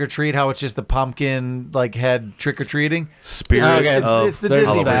in Trick or Treat, how it's just the pumpkin like head trick or treating. Spirit Okay, of It's the there's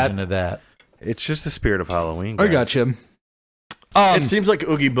Disney that. version of that. It's just the spirit of Halloween. I guys. got you. It seems like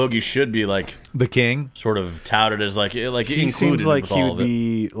Oogie Boogie should be like The king. sort of touted as like He included seems like with he all would of it.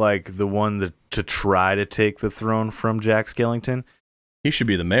 be like the one to try to take the throne from Jack Skellington. He should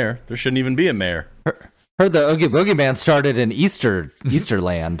be the mayor. There shouldn't even be a mayor. Heard the Oogie Boogie Man started in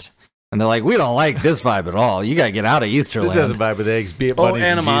Easterland, and they're like, we don't like this vibe at all. You gotta get out of This doesn't Easterland. vibe with eggs. Be it Oh, bunnies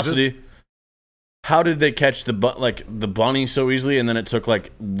and animosity. Jesus. How did they catch the bunny so easily, and then it took like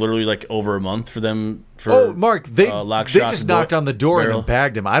literally like over a month for them? For Oh, Mark, they lock, they shock, just and knocked on the door barrel. and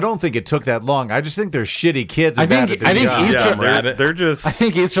bagged him. I don't think it took that long. I just think they're shitty kids. And I think- bad at their job. Easter- Rabbit. They're just. I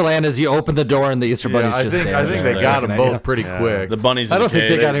think Easterland is you open the door and the Easter bunny's I just think there. I think they there. got them both Yeah. pretty quick. the bunny's. I in don't the think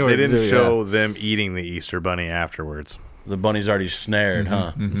they cave. got anywhere They to didn't do, show them eating the Easter bunny afterwards. The bunny's already snared,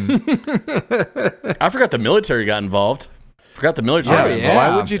 huh? Mm-hmm. I forgot the military got involved. Forgot the military. Oh, got yeah. involved.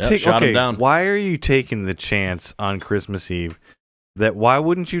 Why would you Yep, take? shot him Okay, down. why are you taking the chance on Christmas Eve? That why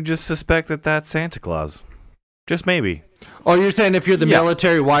wouldn't you just suspect that that's Santa Claus? Just maybe. Oh, you're saying if you're the Yeah.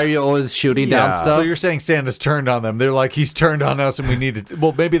 military, why are you always shooting down Yeah. stuff? So you're saying Santa's turned on them? They're like, he's turned on us, and we need to.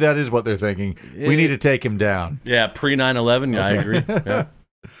 Well, maybe that is what they're thinking. We need to take him down. Yeah, pre 9/11. Yeah, I agree. Yeah.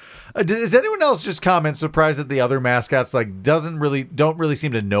 Does anyone else just comment surprised that the other mascots like don't really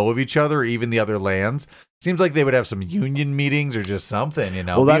seem to know of each other or even the other lands? Seems like they would have some union meetings or just something, you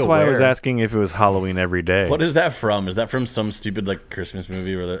know. Well, be that's why I was aware. asking if it was Halloween every day. What is that from? Is that from some stupid like Christmas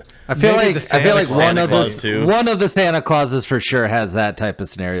movie where the I feel Maybe like the I feel like Santa Claus too. one of the Santa Clauses for sure has that type of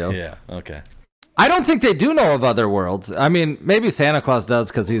scenario. yeah, okay. I don't think they do know of other worlds. I mean, maybe Santa Claus does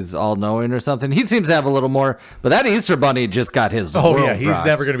because he's all knowing or something. He seems to have a little more, but that Easter bunny just got his. Oh world yeah, he's rocked.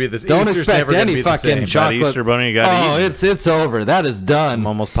 never going to be this. Don't Easter's expect never gonna any be the fucking same. chocolate. That Easter bunny got Oh, eaten. it's over. That is I'm done.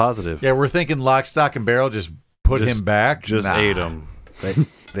 almost positive. Yeah, we're thinking Lock, Stock, and Barrel just put Just- him back. Just Nah. ate him.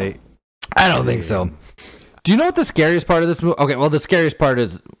 They I don't think so. Do you know what the scariest part of this movie? Okay, well, the scariest part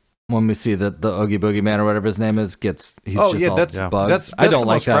is when we see that the Oogie Boogie Man or whatever his name is he's Oh just yeah, all that's bugged. that's I don't the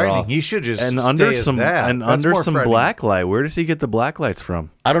like most that at frightening. all. He should just and stay under as some that. and That's under more some frightening. black light. Where does he get the black lights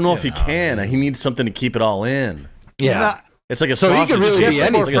from? I don't know if he can. He needs something to keep it all in. Yeah. Not- It's like a So he sausage. could really case. be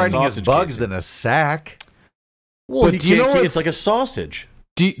It's more It's like a frightening as sausage bugs case. than a sack. Well, But he do you can't know keep- what's- it's like a sausage.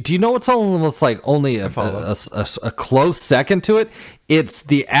 Do you know what's almost like only a close second to it? It's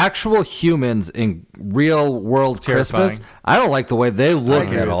the actual humans in real world Terrifying. Christmas. I don't like the way they look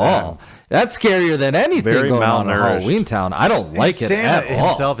agree at with all. That's scarier than anything Very going on in malnourished. Halloween Town. I don't like it Santa at all.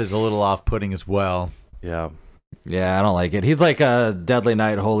 himself is a little off-putting as well. Yeah. Yeah, I don't like it. He's like a Deadly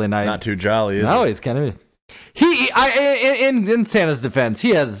Night, Holy Night. Not too jolly, is No, it? he's kind of in Santa's defense, he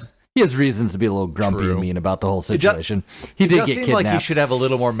has reasons to be a little grumpy True. and mean about the whole does- situation. He It did does get seem kidnapped. like he should have a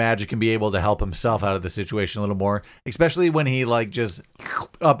little more magic and be able to help himself out of the situation a little more, especially when he like just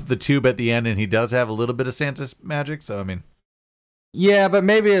up the tube at the end and he does have a little bit of Santa's magic. So I mean, Yeah, but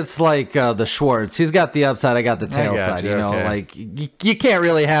maybe it's like the Schwartz. He's got the upside, I got the tail got side. you, You know, okay. like you can't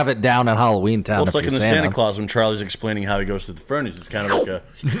really have it down in Halloween Town. Well, it's if like in you're the Santa Claus when Charlie's explaining how he goes to the furnace. It's kind of like a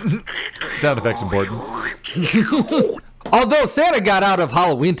sound effects important. Although Santa got out of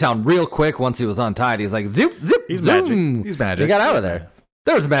Halloween Town real quick once he was untied. He's like zip zip. He's zoom. magic. He's magic. He got out of there.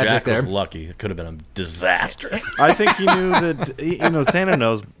 There was magic Jack there. was lucky. It could have been a disaster. I think he knew that Santa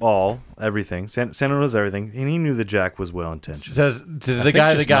knows everything. Santa knows everything, and he knew that Jack was well intentioned. Says to the think guy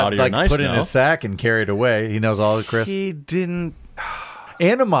that just got naughty or like nice put in now. his sack and carried away. He knows all of Chris. He didn't.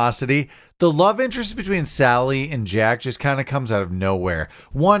 Animosity. The love interest between Sally and Jack just kind of comes out of nowhere.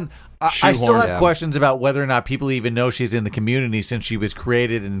 One, I still have yeah. questions about whether or not people even know she's in the community since she was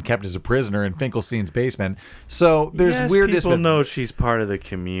created and kept as a prisoner in Finkelstein's basement. So there's Yes, weirdness people with know she's part of the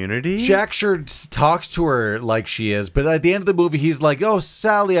community. Jack sure talks to her like she is, but at the end of the movie, he's like, "Oh,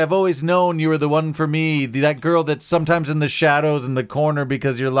 Sally, I've always known you were the one for me. That girl that's sometimes in the shadows in the corner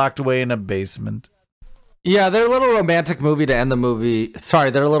because you're locked away in a basement." Yeah, they're a little romantic movie to end the movie.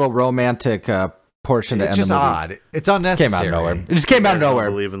 Sorry, they're a little romantic portion to It's end just the movie. odd. It's It unnecessary. came out of nowhere. It just came out of Guys don't nowhere.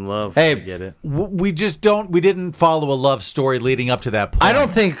 Believe in love. Hey, I get it. We just don't. We didn't follow a love story leading up to that point. I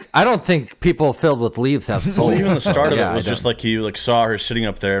don't think people filled with leaves have souls. Well, even the start of Yeah, it was I just don't. like he like saw her sitting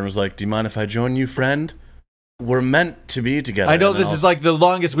up there and was like, "Do you mind if I join you, friend?" we're meant to be together. I know And then this is like the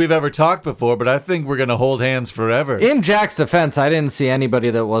longest we've ever talked before, but I think we're gonna hold hands forever. In Jack's defense, I didn't see anybody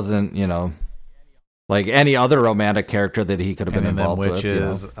that wasn't, like any other romantic character that he could have been and then involved with.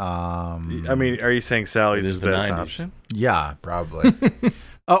 witches. I mean, are you saying Sally's It is his the best 90s. option? Yeah, probably.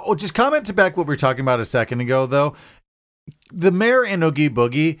 Just comment to back what we were talking about a second ago, though. The mayor and Oogie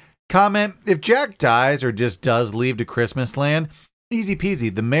Boogie comment, if Jack dies or just does leave to Christmas Land, easy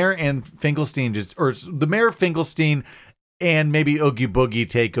peasy. The mayor and Finkelstein the mayor Finkelstein and maybe Oogie Boogie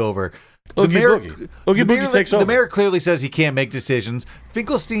take over. Oogie Boogie takes over. The mayor clearly says he can't make decisions.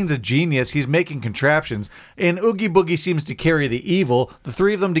 Finkelstein's a genius. He's making contraptions. And Oogie Boogie seems to carry the evil. The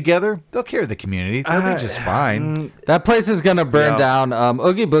three of them together, they'll carry the community. They'll be just fine. That place is gonna burn Yeah. down.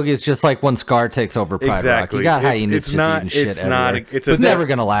 Oogie Boogie is just like when Scar takes over Pride Rock. Exactly. You got It's hyenas just not- eating shit it's not- everywhere. it's It's a- never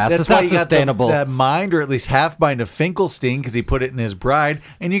gonna last. That's It's why not you got sustainable. that mind, or at least half mind of Finkelstein, because he put it in his bride,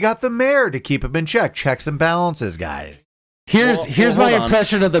 and you got the mayor to keep him in check. Checks and balances, guys. Here's my hold on.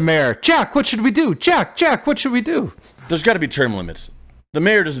 impression of the mayor. Jack, what should we do? Jack, what should we do? There's got to be term limits. The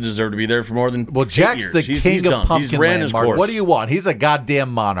mayor doesn't deserve to be there for more than Well, 8 Jack's years. the He's king done. of Pumpkin He's ran Land, his Mark. course. What do you want? He's a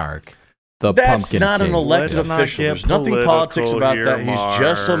goddamn monarch. The That's Pumpkin not an King. elected Let's not official. get There's nothing politics about here, that. He's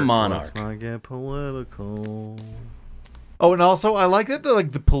just a Mark. monarch. Let's not get political. Oh, and also, I like that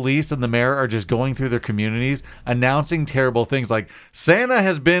the police and the mayor are just going through their communities, announcing terrible things like Santa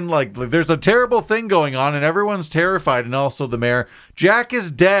has been like there's a terrible thing going on, and everyone's terrified. And also, the mayor, Jack is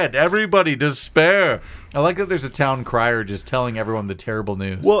dead. Everybody despair. I like that there's a town crier just telling everyone the terrible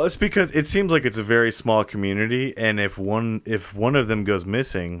news. Well, it's because it seems like it's a very small community, and if one of them goes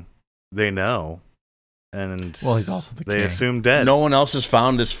missing, they know, and Well, he's also the they king. assume dead. No one else has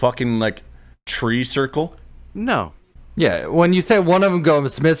found this fucking like tree circle. No. Yeah, when you say one of them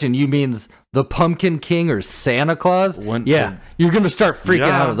goes missing, you means the Pumpkin King or Santa Claus? Went Yeah, to- you're going to start freaking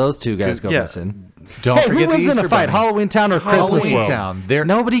Yeah. out if those two guys go Yeah. missing. Don't Hey, forget who wins the in a Easter fight, Bunny. Halloween Town or Christmas Halloween World? Town. They're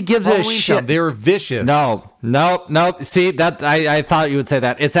Nobody gives a Halloween shit. Town. They're vicious. Nope. See, that I thought you would say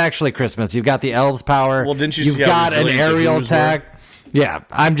that. It's actually Christmas. You've got the elves' power. Well, didn't you You've see how got an resilient the aerial Who's were? attack. Yeah,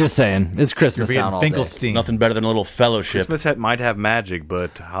 I'm just saying. It's You're Christmas Town forgetting all day. Finkelstein. Nothing better than a little fellowship. Christmas might have magic,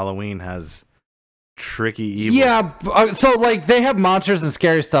 but Halloween has tricky evil. Yeah, so like they have monsters and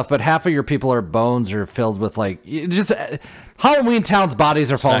scary stuff, but half of your people are bones or filled with Halloween Town's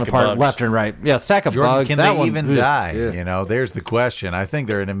bodies are falling Sack of apart bugs. left and right. Yeah, sack of Jordan, bugs. can that they one, even ugh, die? yeah. You know, there's the question. I think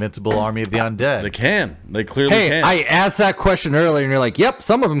they're an invincible army of the undead. They can. They clearly Hey, can. I asked that question earlier, and you're like, "Yep,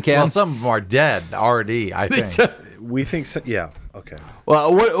 some of them can." Well, some of them are dead already, I think. We think so. Yeah. Okay.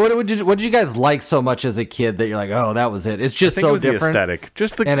 Well, what did you guys like so much as a kid that you're like, "Oh, that was it"? It's I just think so it was different. the aesthetic.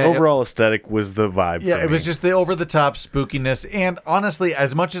 Just the And overall aesthetic was the vibe. Yeah, for it was me. just the over-the-top spookiness. And honestly,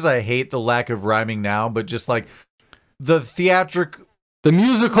 as much as I hate the lack of rhyming now, but just like the theatrical... The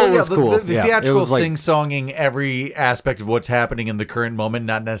musical was cool. The Yeah, it theatrical was like- sing-songing every aspect of what's happening in the current moment,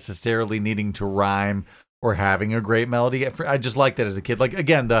 not necessarily needing to rhyme or having a great melody. I just liked that as a kid. Like,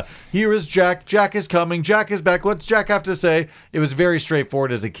 again, here is Jack, Jack is coming, Jack is back, what's Jack have to say? It was very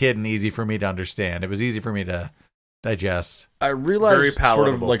straightforward as a kid and easy for me to understand. It was easy for me to digest. I realized Very sort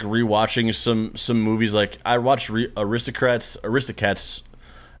of palatable. like rewatching some movies. Like I watched Aristocats,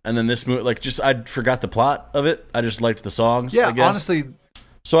 and then this movie. Like just I forgot the plot of it. I just liked the songs. Yeah, I guess. honestly,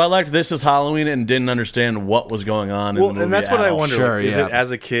 So I liked This Is Halloween and didn't understand what was going on in Well, the movie. and that's what at I all. wonder. Sure, like, is yeah. it as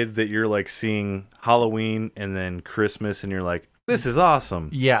a kid that you're like seeing Halloween and then Christmas, and you're like, "This is awesome."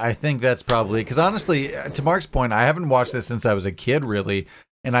 yeah, I think that's probably... Because honestly, to Mark's point, I haven't watched this since I was a kid, really.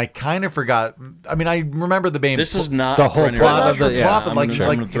 And I kind of forgot... I mean, I remember the main... This is not The a whole perennial plot Not of sure it, yeah, plot, but I'm like, gonna-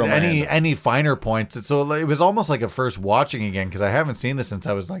 I'm gonna throw my hand up. any finer points. So it was almost like a first watching again because I haven't seen this since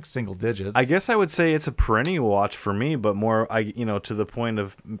I was like single digits. I guess I would say it's a perennial watch for me, but more, to the point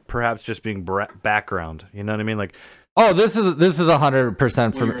of perhaps just being background. You know what I mean? Like, Oh, this is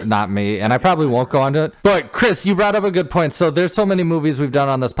 100% for not me, and I probably won't go into it. But Chris, you brought up a good point. So there's so many movies we've done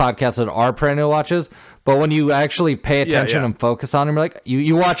on this podcast that are perennial watches, but when you actually pay attention yeah. and focus on them, you're like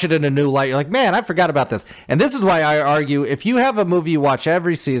you watch it in a new light. You're like, man, I forgot about this. And this is why I argue if you have a movie you watch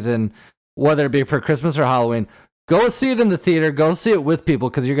every season, whether it be for Christmas or Halloween, go see it in the theater. Go see it with people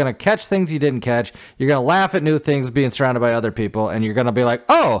because you're going to catch things you didn't catch. You're going to laugh at new things being surrounded by other people. And you're going to be like,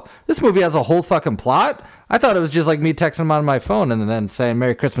 oh, this movie has a whole fucking plot? I thought it was just like me texting them on my phone and then saying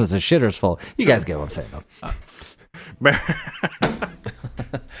Merry Christmas, the shitter's full. You guys get what I'm saying, though.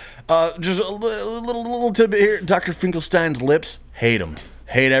 Just a little tidbit here. Dr. Finkelstein's lips, hate him.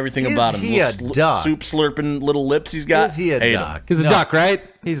 Hate everything Is about him. he a Little duck? Soup slurping little lips he's got. Is he a Hate duck? him. He's a No. duck, right?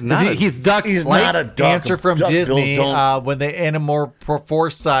 He's not. He's duck. He's like- not a duck. Answer from Duck bills Disney don't- when they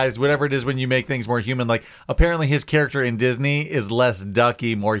anamorphose size, whatever it is when you make things more human. Like apparently his character in Disney is less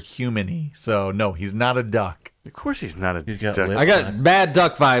ducky, more humany. So no, he's not a duck. Of course, he's not a He's got duck. lip. I got bad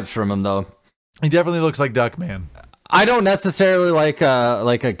Duck vibes from him though. He definitely looks like Duckman. I don't necessarily like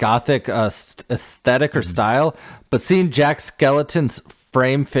a gothic aesthetic or style, but seeing Jack Skellington's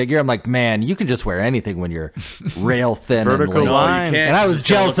frame figure, I'm like, man, you can just wear anything when you're rail thin. Vertical and No, lines. you can't. And I was It's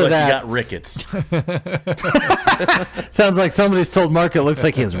gonna jealous look of like that. You got rickets. Sounds like somebody's told Mark it looks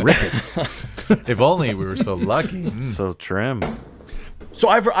like he has rickets. If only we were so lucky. So trim. So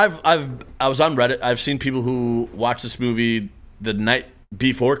I was on Reddit. I've seen people who watch this movie the night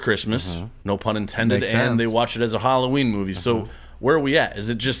before Christmas, no pun intended, Makes and they sense. watch it as a Halloween movie. So where are we at? Is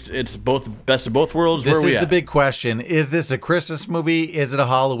it just it's both best of both worlds? This Where are we is at? the big question. Is this a Christmas movie? Is it a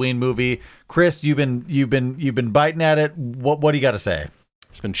Halloween movie? Chris, you've been biting at it. What do you got to say?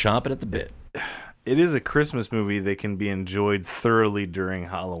 It's been chomping at the bit. It is a Christmas movie that can be enjoyed thoroughly during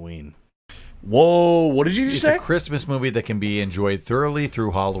Halloween. Whoa! What did you just It's say? a Christmas movie that can be enjoyed thoroughly through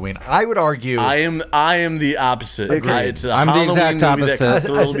Halloween. I would argue. I am the opposite. It's a I'm the Halloween exact movie that opposite.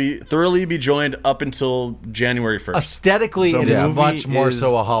 can thoroughly be joined up until January 1st. Aesthetically, it is movie much more is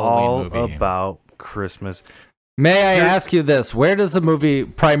so a Halloween all movie. about Christmas. May I ask you this? Where does the movie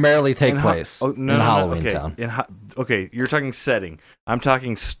primarily take In place? no, in no, no, Halloween okay. Town. Okay, you're talking setting. I'm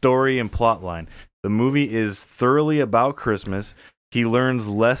talking story and plot line. The movie is thoroughly about Christmas. He learns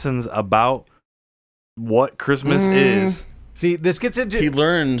lessons about what Christmas is. See, this gets into he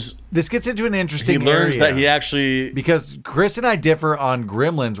learns. an interesting. He learns area. that he actually. Because Chris and I differ on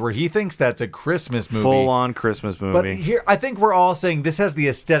Gremlins, where he thinks that's a Christmas movie. Full on Christmas movie. But here, I think we're all saying this has the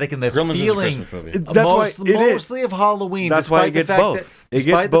aesthetic and the Gremlins is a feeling. Christmas movie. That's why it is. Mostly of Halloween. That's why it despite the gets fact both. That, It gets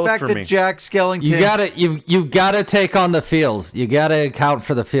despite both the fact for that me. Jack Skellington. You gotta take on the feels. You gotta account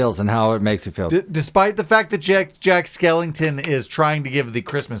for the feels and how it makes you feel. Despite the fact that Jack Skellington is trying to give the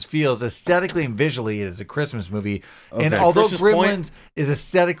Christmas feels, aesthetically and visually, it is a Christmas movie. And although Chris's Gremlins point- is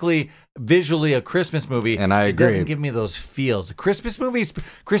aesthetically, visually a Christmas movie, And I it agree. doesn't give me those feels. Christmas movie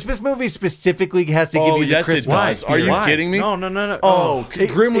specifically has to give Oh, you the yes, it Christmas does. Are you spirit. Why? kidding me? No. Oh, It,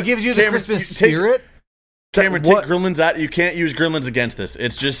 Gremlin- it gives you the Cameron, Christmas you take- spirit. Cameron, What- take Gremlins out. You can't use Gremlins against this.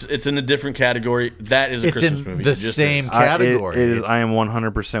 It's in a different category. That is a It's Christmas in movie. the It just same is. category. It is, It's- I am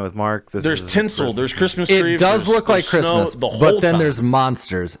 100% with Mark. There's tinsel. There's Christmas It trees. does there's- look like there's snow Christmas, the whole but then time. there's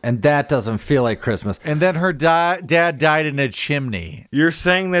monsters, and that doesn't feel like Christmas. And then her dad died in a chimney. You're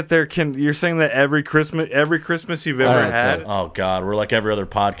saying that You're saying that every Christmas you've ever Alright, had. Oh God, we're like every other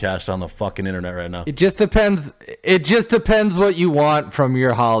podcast on the fucking internet right now. It just depends. It just depends what you want from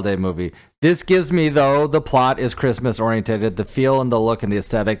your holiday movie. This gives me, though, the plot is Christmas oriented. The feel and the look and the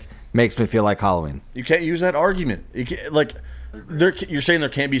aesthetic makes me feel like Halloween. You can't use that argument. You can't, like, you're saying there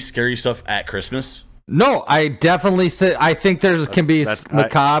can't be scary stuff at Christmas. No, I definitely say I think there's can be that's-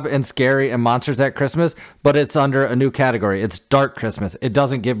 macabre and scary and monsters at Christmas, but it's under a new category. It's dark Christmas. It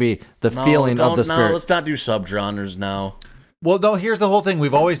doesn't give me the feeling of the spirit. No, let's not do subgenres now. Well, no, here's the whole thing.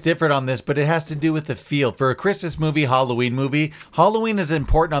 We've always differed on this, but it has to do with the feel. For a Christmas movie, Halloween movie, Halloween is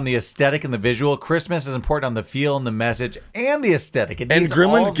important on the aesthetic and the visual. Christmas is important on the feel and the message and the aesthetic. It And needs all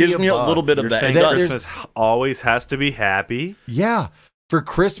Gremlins the gives me a above. little bit of You're that. saying It does. Christmas always has to be happy. Yeah. For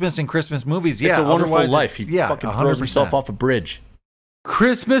Christmas and Christmas movies, yeah. It's a Wonderful otherwise Life. He yeah, fucking 100%. throws himself off a bridge.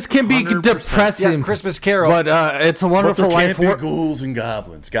 Christmas can be 100%. depressing. Yeah, Christmas Carol. but it's a But wonderful there life. can't be ghouls and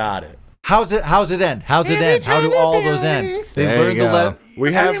goblins. Got it. How's it end? How's it end? How do all those end? They There learn you the go.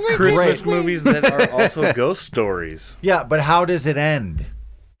 We have Christmas Great. movies that are also ghost stories. Yeah, but how does it end?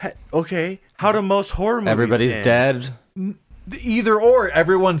 Okay, how do most horror movies Everybody's end? dead. Either or,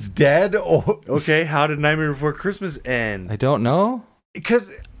 everyone's dead, or Okay, how did Nightmare Before Christmas end? I don't know. because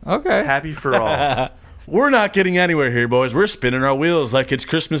Okay. Happy for all. We're not getting anywhere here, boys. We're spinning our wheels like it's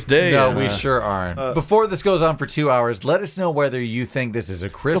Christmas Day. no, we sure aren't. Before this goes on for 2 hours, let us know whether you think this is a The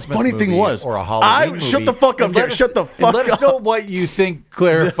Christmas funny movie thing was, or a Halloween movie. shut the fuck up, And let Gary. us- Shut the and fuck let us up. know what you think The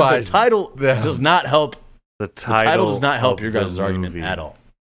clarifies. title them. does not help. The The title does not help of your the guys' argument movie. at all.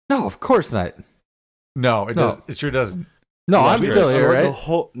 No, of course not. No, it No. does. It sure doesn't. No, You I'm lost still Chris. here, The right?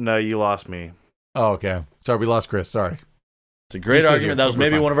 whole, no, you lost me. Oh, okay. Sorry, we lost Chris. Sorry. It's a great He's still argument. here. That was We're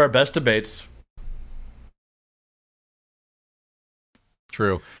maybe fine. one of our best debates.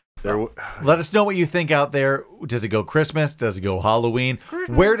 True. There, Let us know what you think out there. Does it go Christmas? Does it go Halloween?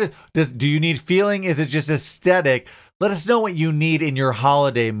 Where do you need feeling? Is it just aesthetic? Let us know what you need in your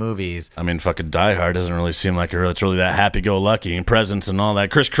holiday movies. I mean, fucking Die Hard doesn't really seem like it's really that happy-go-lucky and presents and all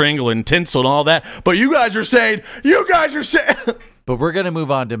that. Kris Kringle and tinsel and all that. But you guys are saying. But we're going to move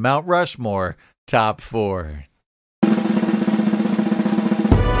on to Mount Rushmore top 4.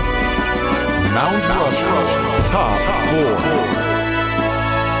 Mount Rushmore top 4.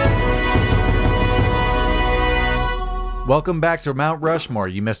 Welcome back to Mount Rushmore.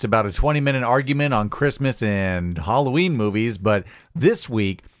 You missed about a 20-minute argument on Christmas and Halloween movies, but this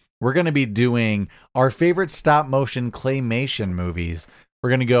week we're going to be doing our favorite stop-motion claymation movies. We're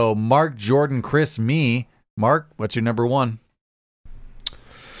going to go Mark, Jordan, Chris, me. Mark, what's your number one?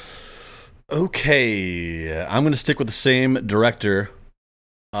 Okay, I'm going to stick with the same director.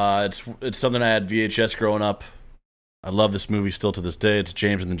 It's something I had VHS growing up. I love this movie still to this day. It's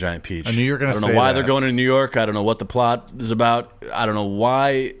James and the Giant Peach. I knew you were going to say that. I don't know why they're going to New York. I don't know what the plot is about. I don't know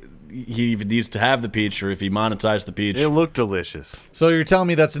why he even needs to have the peach or if he monetized the peach. It looked delicious. So you're telling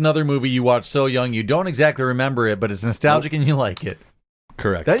me that's another movie you watched so young you don't exactly remember it, but it's nostalgic and you like it.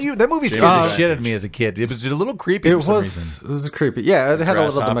 Correct. That movie scared the shit out of me as a kid. It was a little creepy for some reason. It was creepy. Yeah, it had a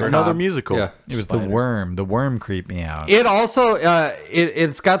little Grasshopper. macabre. Another musical. Yeah. It was the worm. The worm creeped me out. It also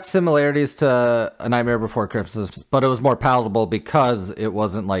it's got similarities to A Nightmare Before Christmas, but it was more palatable because it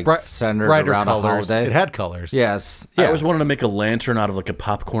wasn't like centered brighter around colors. a holiday. It had colors. Yes. I always wanted to make a lantern out of like a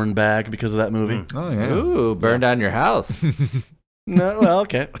popcorn bag because of that movie. Oh yeah. Ooh, burn down your house. No, well,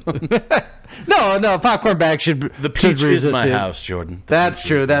 okay. No, popcorn bag should. The peach should is my resist it. house, Jordan. The That's peach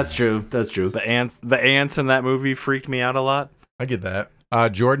true. is That's true. That's true. The ants in that movie freaked me out a lot. I get that.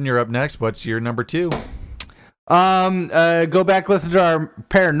 Jordan, you're up next. What's your number two? Go back, listen to our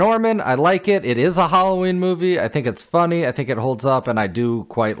Paranorman. I like it. It is a Halloween movie. I think it's funny. I think it holds up, and I do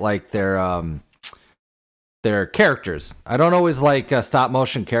quite like their characters. I don't always like stop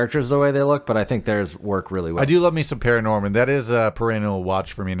motion characters the way they look, but I think theirs work really well. I do love me some Paranorman. That is a perennial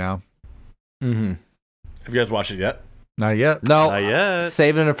watch for me now. Mm-hmm. Have you guys watched it yet? Not yet. No, Not yet.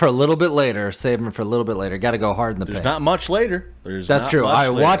 saving it for a little bit later. Got to go hard in the There's paint. not much later. That's true. I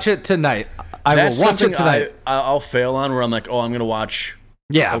watch it tonight. That's will watch it something tonight. I'll fail on where I'm like, I'm going to watch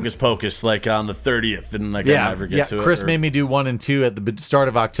Yeah. Hocus Pocus like on the 30th, and like Yeah. I never get to it. Chris or- made me do 1 and 2 at the start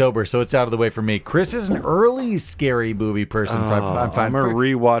of October, so it's out of the way for me. Chris is an early scary movie person. I'm fine. I'm a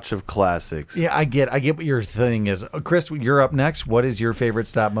rewatch of classics. Yeah, I get what your thing is. Chris, you're up next. What is your favorite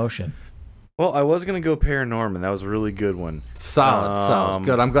stop motion? Well, I was gonna go Paranorman. That was a really good one. Solid.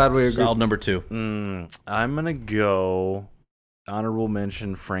 Good. I'm glad we agreed. Solid number 2. I'm gonna go honorable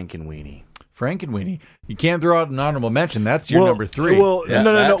mention Frankenweenie. Frankenweenie. You can't throw out an honorable mention. That's your number 3. Well,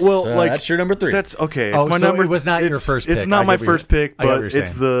 no. Well, that's your number 3. That's okay. It's Oh, my so number. it was not your first pick. It's not I my get what you're- first pick, I get what but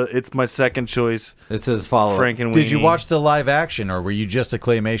you're it's my second choice. It's his follow-up. Frankenweenie. Did you watch the live action, or were you just a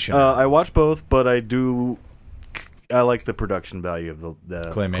claymation? I watched both, but I like the production value of the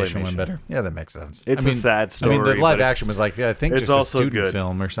claymation one better. Yeah, that makes sense. It's a sad story. I mean, the but live it's- action was like I think it's just a also student good.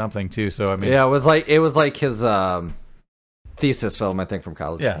 film or something too. So I mean, Yeah, it was like his thesis film, I think, from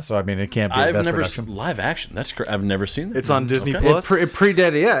college. yeah. So I mean, it can't be the I've best never production. seen live action. That's I've never seen that. It's on Disney Okay. Plus. It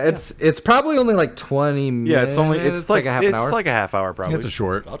predated. Yeah, it's probably only like 20 minutes. Yeah, it's like a half an hour. It's like a half hour probably. It's a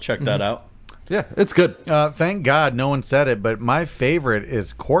short. I'll check that out. Yeah, it's good. Thank God no one said it, but my favorite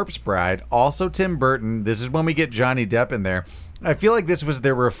is Corpse Bride. Also Tim Burton. This is when we get Johnny Depp in there. I feel like this was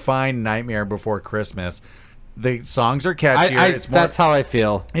their refined Nightmare Before Christmas. The songs are catchier. It's more. That's how I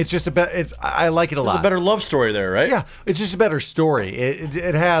feel. It's just a bit. I like it a There's lot. a better love story there, right? Yeah, it's just a better story.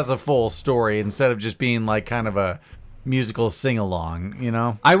 It has a full story instead of just being like kind of a musical sing along. You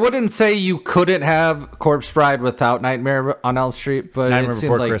know. I wouldn't say you couldn't have Corpse Bride without Nightmare on Elm Street, but Nightmare it seems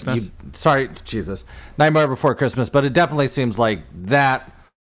Before like Christmas? sorry, Jesus, Nightmare Before Christmas. But it definitely seems like that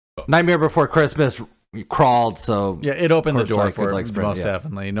Nightmare Before Christmas crawled. So Yeah, it opened the Corpse door Bride for could, it, like, spread, most yeah.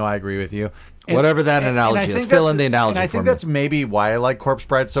 definitely. No, I agree with you. Whatever that analogy I is, think fill that's- in the analogy And I for think me. that's maybe why I like Corpse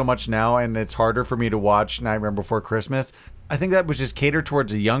Bride so much now, and it's harder for me to watch Nightmare Before Christmas. I think that was just catered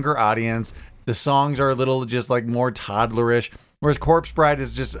towards a younger audience. The songs are a little just like more toddlerish, whereas Corpse Bride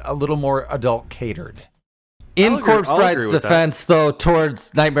is just a little more adult catered. In I'll agree- Corpse I'll Bride's agree with that. defense, though,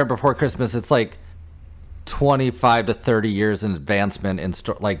 towards Nightmare Before Christmas, it's like 25 to 30 years in advancement in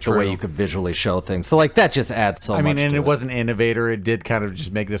like the way True. you could visually show things. So like that just adds so much. I mean, and to it wasn't innovator. It did kind of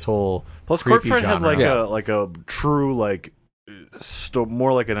just make this whole Plus, Corpse creepy Bride had genre. like a true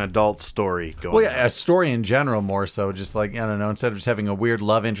more like an adult story going. Well, yeah, a story in general more so. Just like, I don't know, instead of just having a weird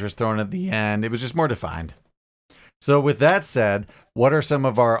love interest thrown at the end, it was just more defined. So with that said, what are some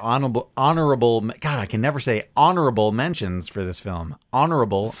of our honorable God, I can never say honorable mentions for this film.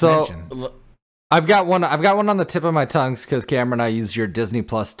 Honorable mentions. I've got one on the tip of my tongue because Cameron and I used your Disney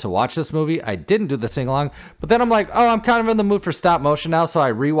Plus to watch this movie. I didn't do the sing along, but then I'm like, I'm kind of in the mood for stop motion now, so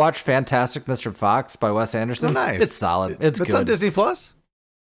I rewatched Fantastic Mr. Fox by Wes Anderson. Oh, nice. It's solid. It's That's good. on Disney Plus?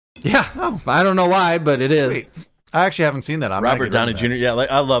 Yeah. Oh. I don't know why, but it is. Sweet. I actually haven't seen that. I'm Robert Downey Jr. Yeah,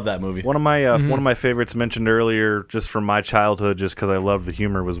 I love that movie. One of my favorites mentioned earlier, just from my childhood, just because I loved the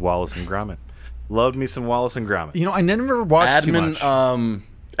humor, was Wallace and Gromit. Loved me some Wallace and Gromit. You know, I never watched too Admin, much.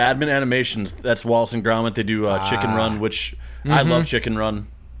 Admin Animations. That's Wallace and Gromit. They do Chicken Run, which I love. Chicken Run.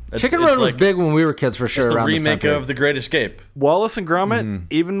 Chicken Run was big when we were kids for sure. It's the around this remake time period. of The Great Escape. Wallace and Gromit,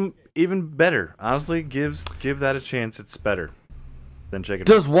 even better. Honestly, give that a chance. It's better than Chicken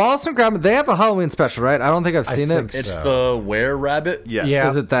Run. Does Wallace and Gromit? They have a Halloween special, right? I don't think I've seen think it. It's So. the Were Rabbit. Yes. Yeah.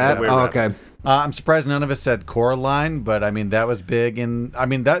 Is it that? Were Oh, Rabbit. okay. I'm surprised none of us said Coraline, but I mean that was big, and I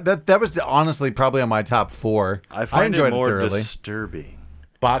mean that was honestly probably on my top 4. I find enjoyed it more thoroughly. disturbing.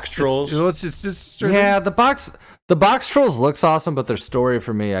 Box Trolls. It's just Yeah, the box trolls looks awesome, but their story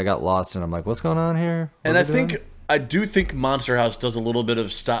for me, I got lost and I'm like, what's going on here? And I do think Monster House does a little bit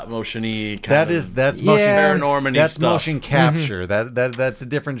of stop motion-y that's motion Paranorman-y that's stuff. motion capture. That's a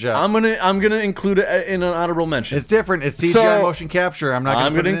different job. I'm gonna include it in an honorable mention. It's different. It's CGI So- motion capture. I'm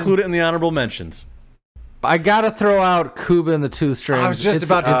I'm gonna gonna include it in the honorable mentions. I gotta throw out Cuba and the Two Strings. I was just It's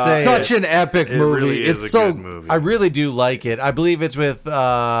about to say such an epic It movie. really is It's a so good movie. I really do like it. I believe it's with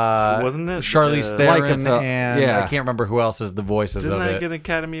Wasn't it? Charlize Theron Like and yeah. I can't remember who else is the voices Didn't of that it. get an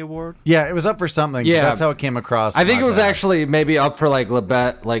Academy Award? Yeah, it was up for something. Yeah. That's how it came across. I think my it was bad. actually maybe up for like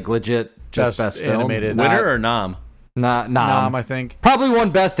legit just best film. animated. Winner or nom? Nom, I think. Probably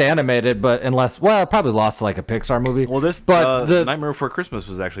won best animated, but probably lost to like a Pixar movie. Well, this but the Nightmare Before Christmas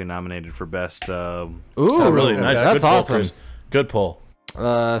was actually nominated for best. ooh, Really nice. That's Good pull, awesome. Chris. Good pull.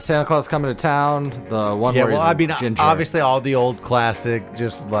 Santa Claus Coming to Town, the one Yeah, where well, he's I mean, ginger. obviously all the old classic,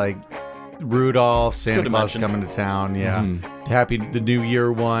 just like Rudolph, Santa Good to Claus mention. Coming to Town. Yeah, Happy the New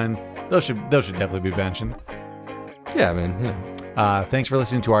Year one. Those should definitely be mentioned. Yeah, I mean, yeah. Thanks for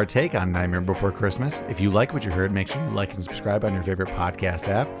listening to our take on Nightmare Before Christmas. If you like what you heard, make sure you like and subscribe on your favorite podcast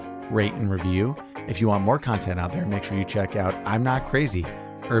app. Rate and review. If you want more content out there, make sure you check out I'm Not Crazy,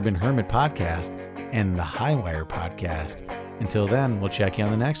 Urban Hermit Podcast, and the Highwire Podcast. Until then, we'll check you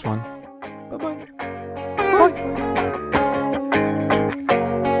on the next one.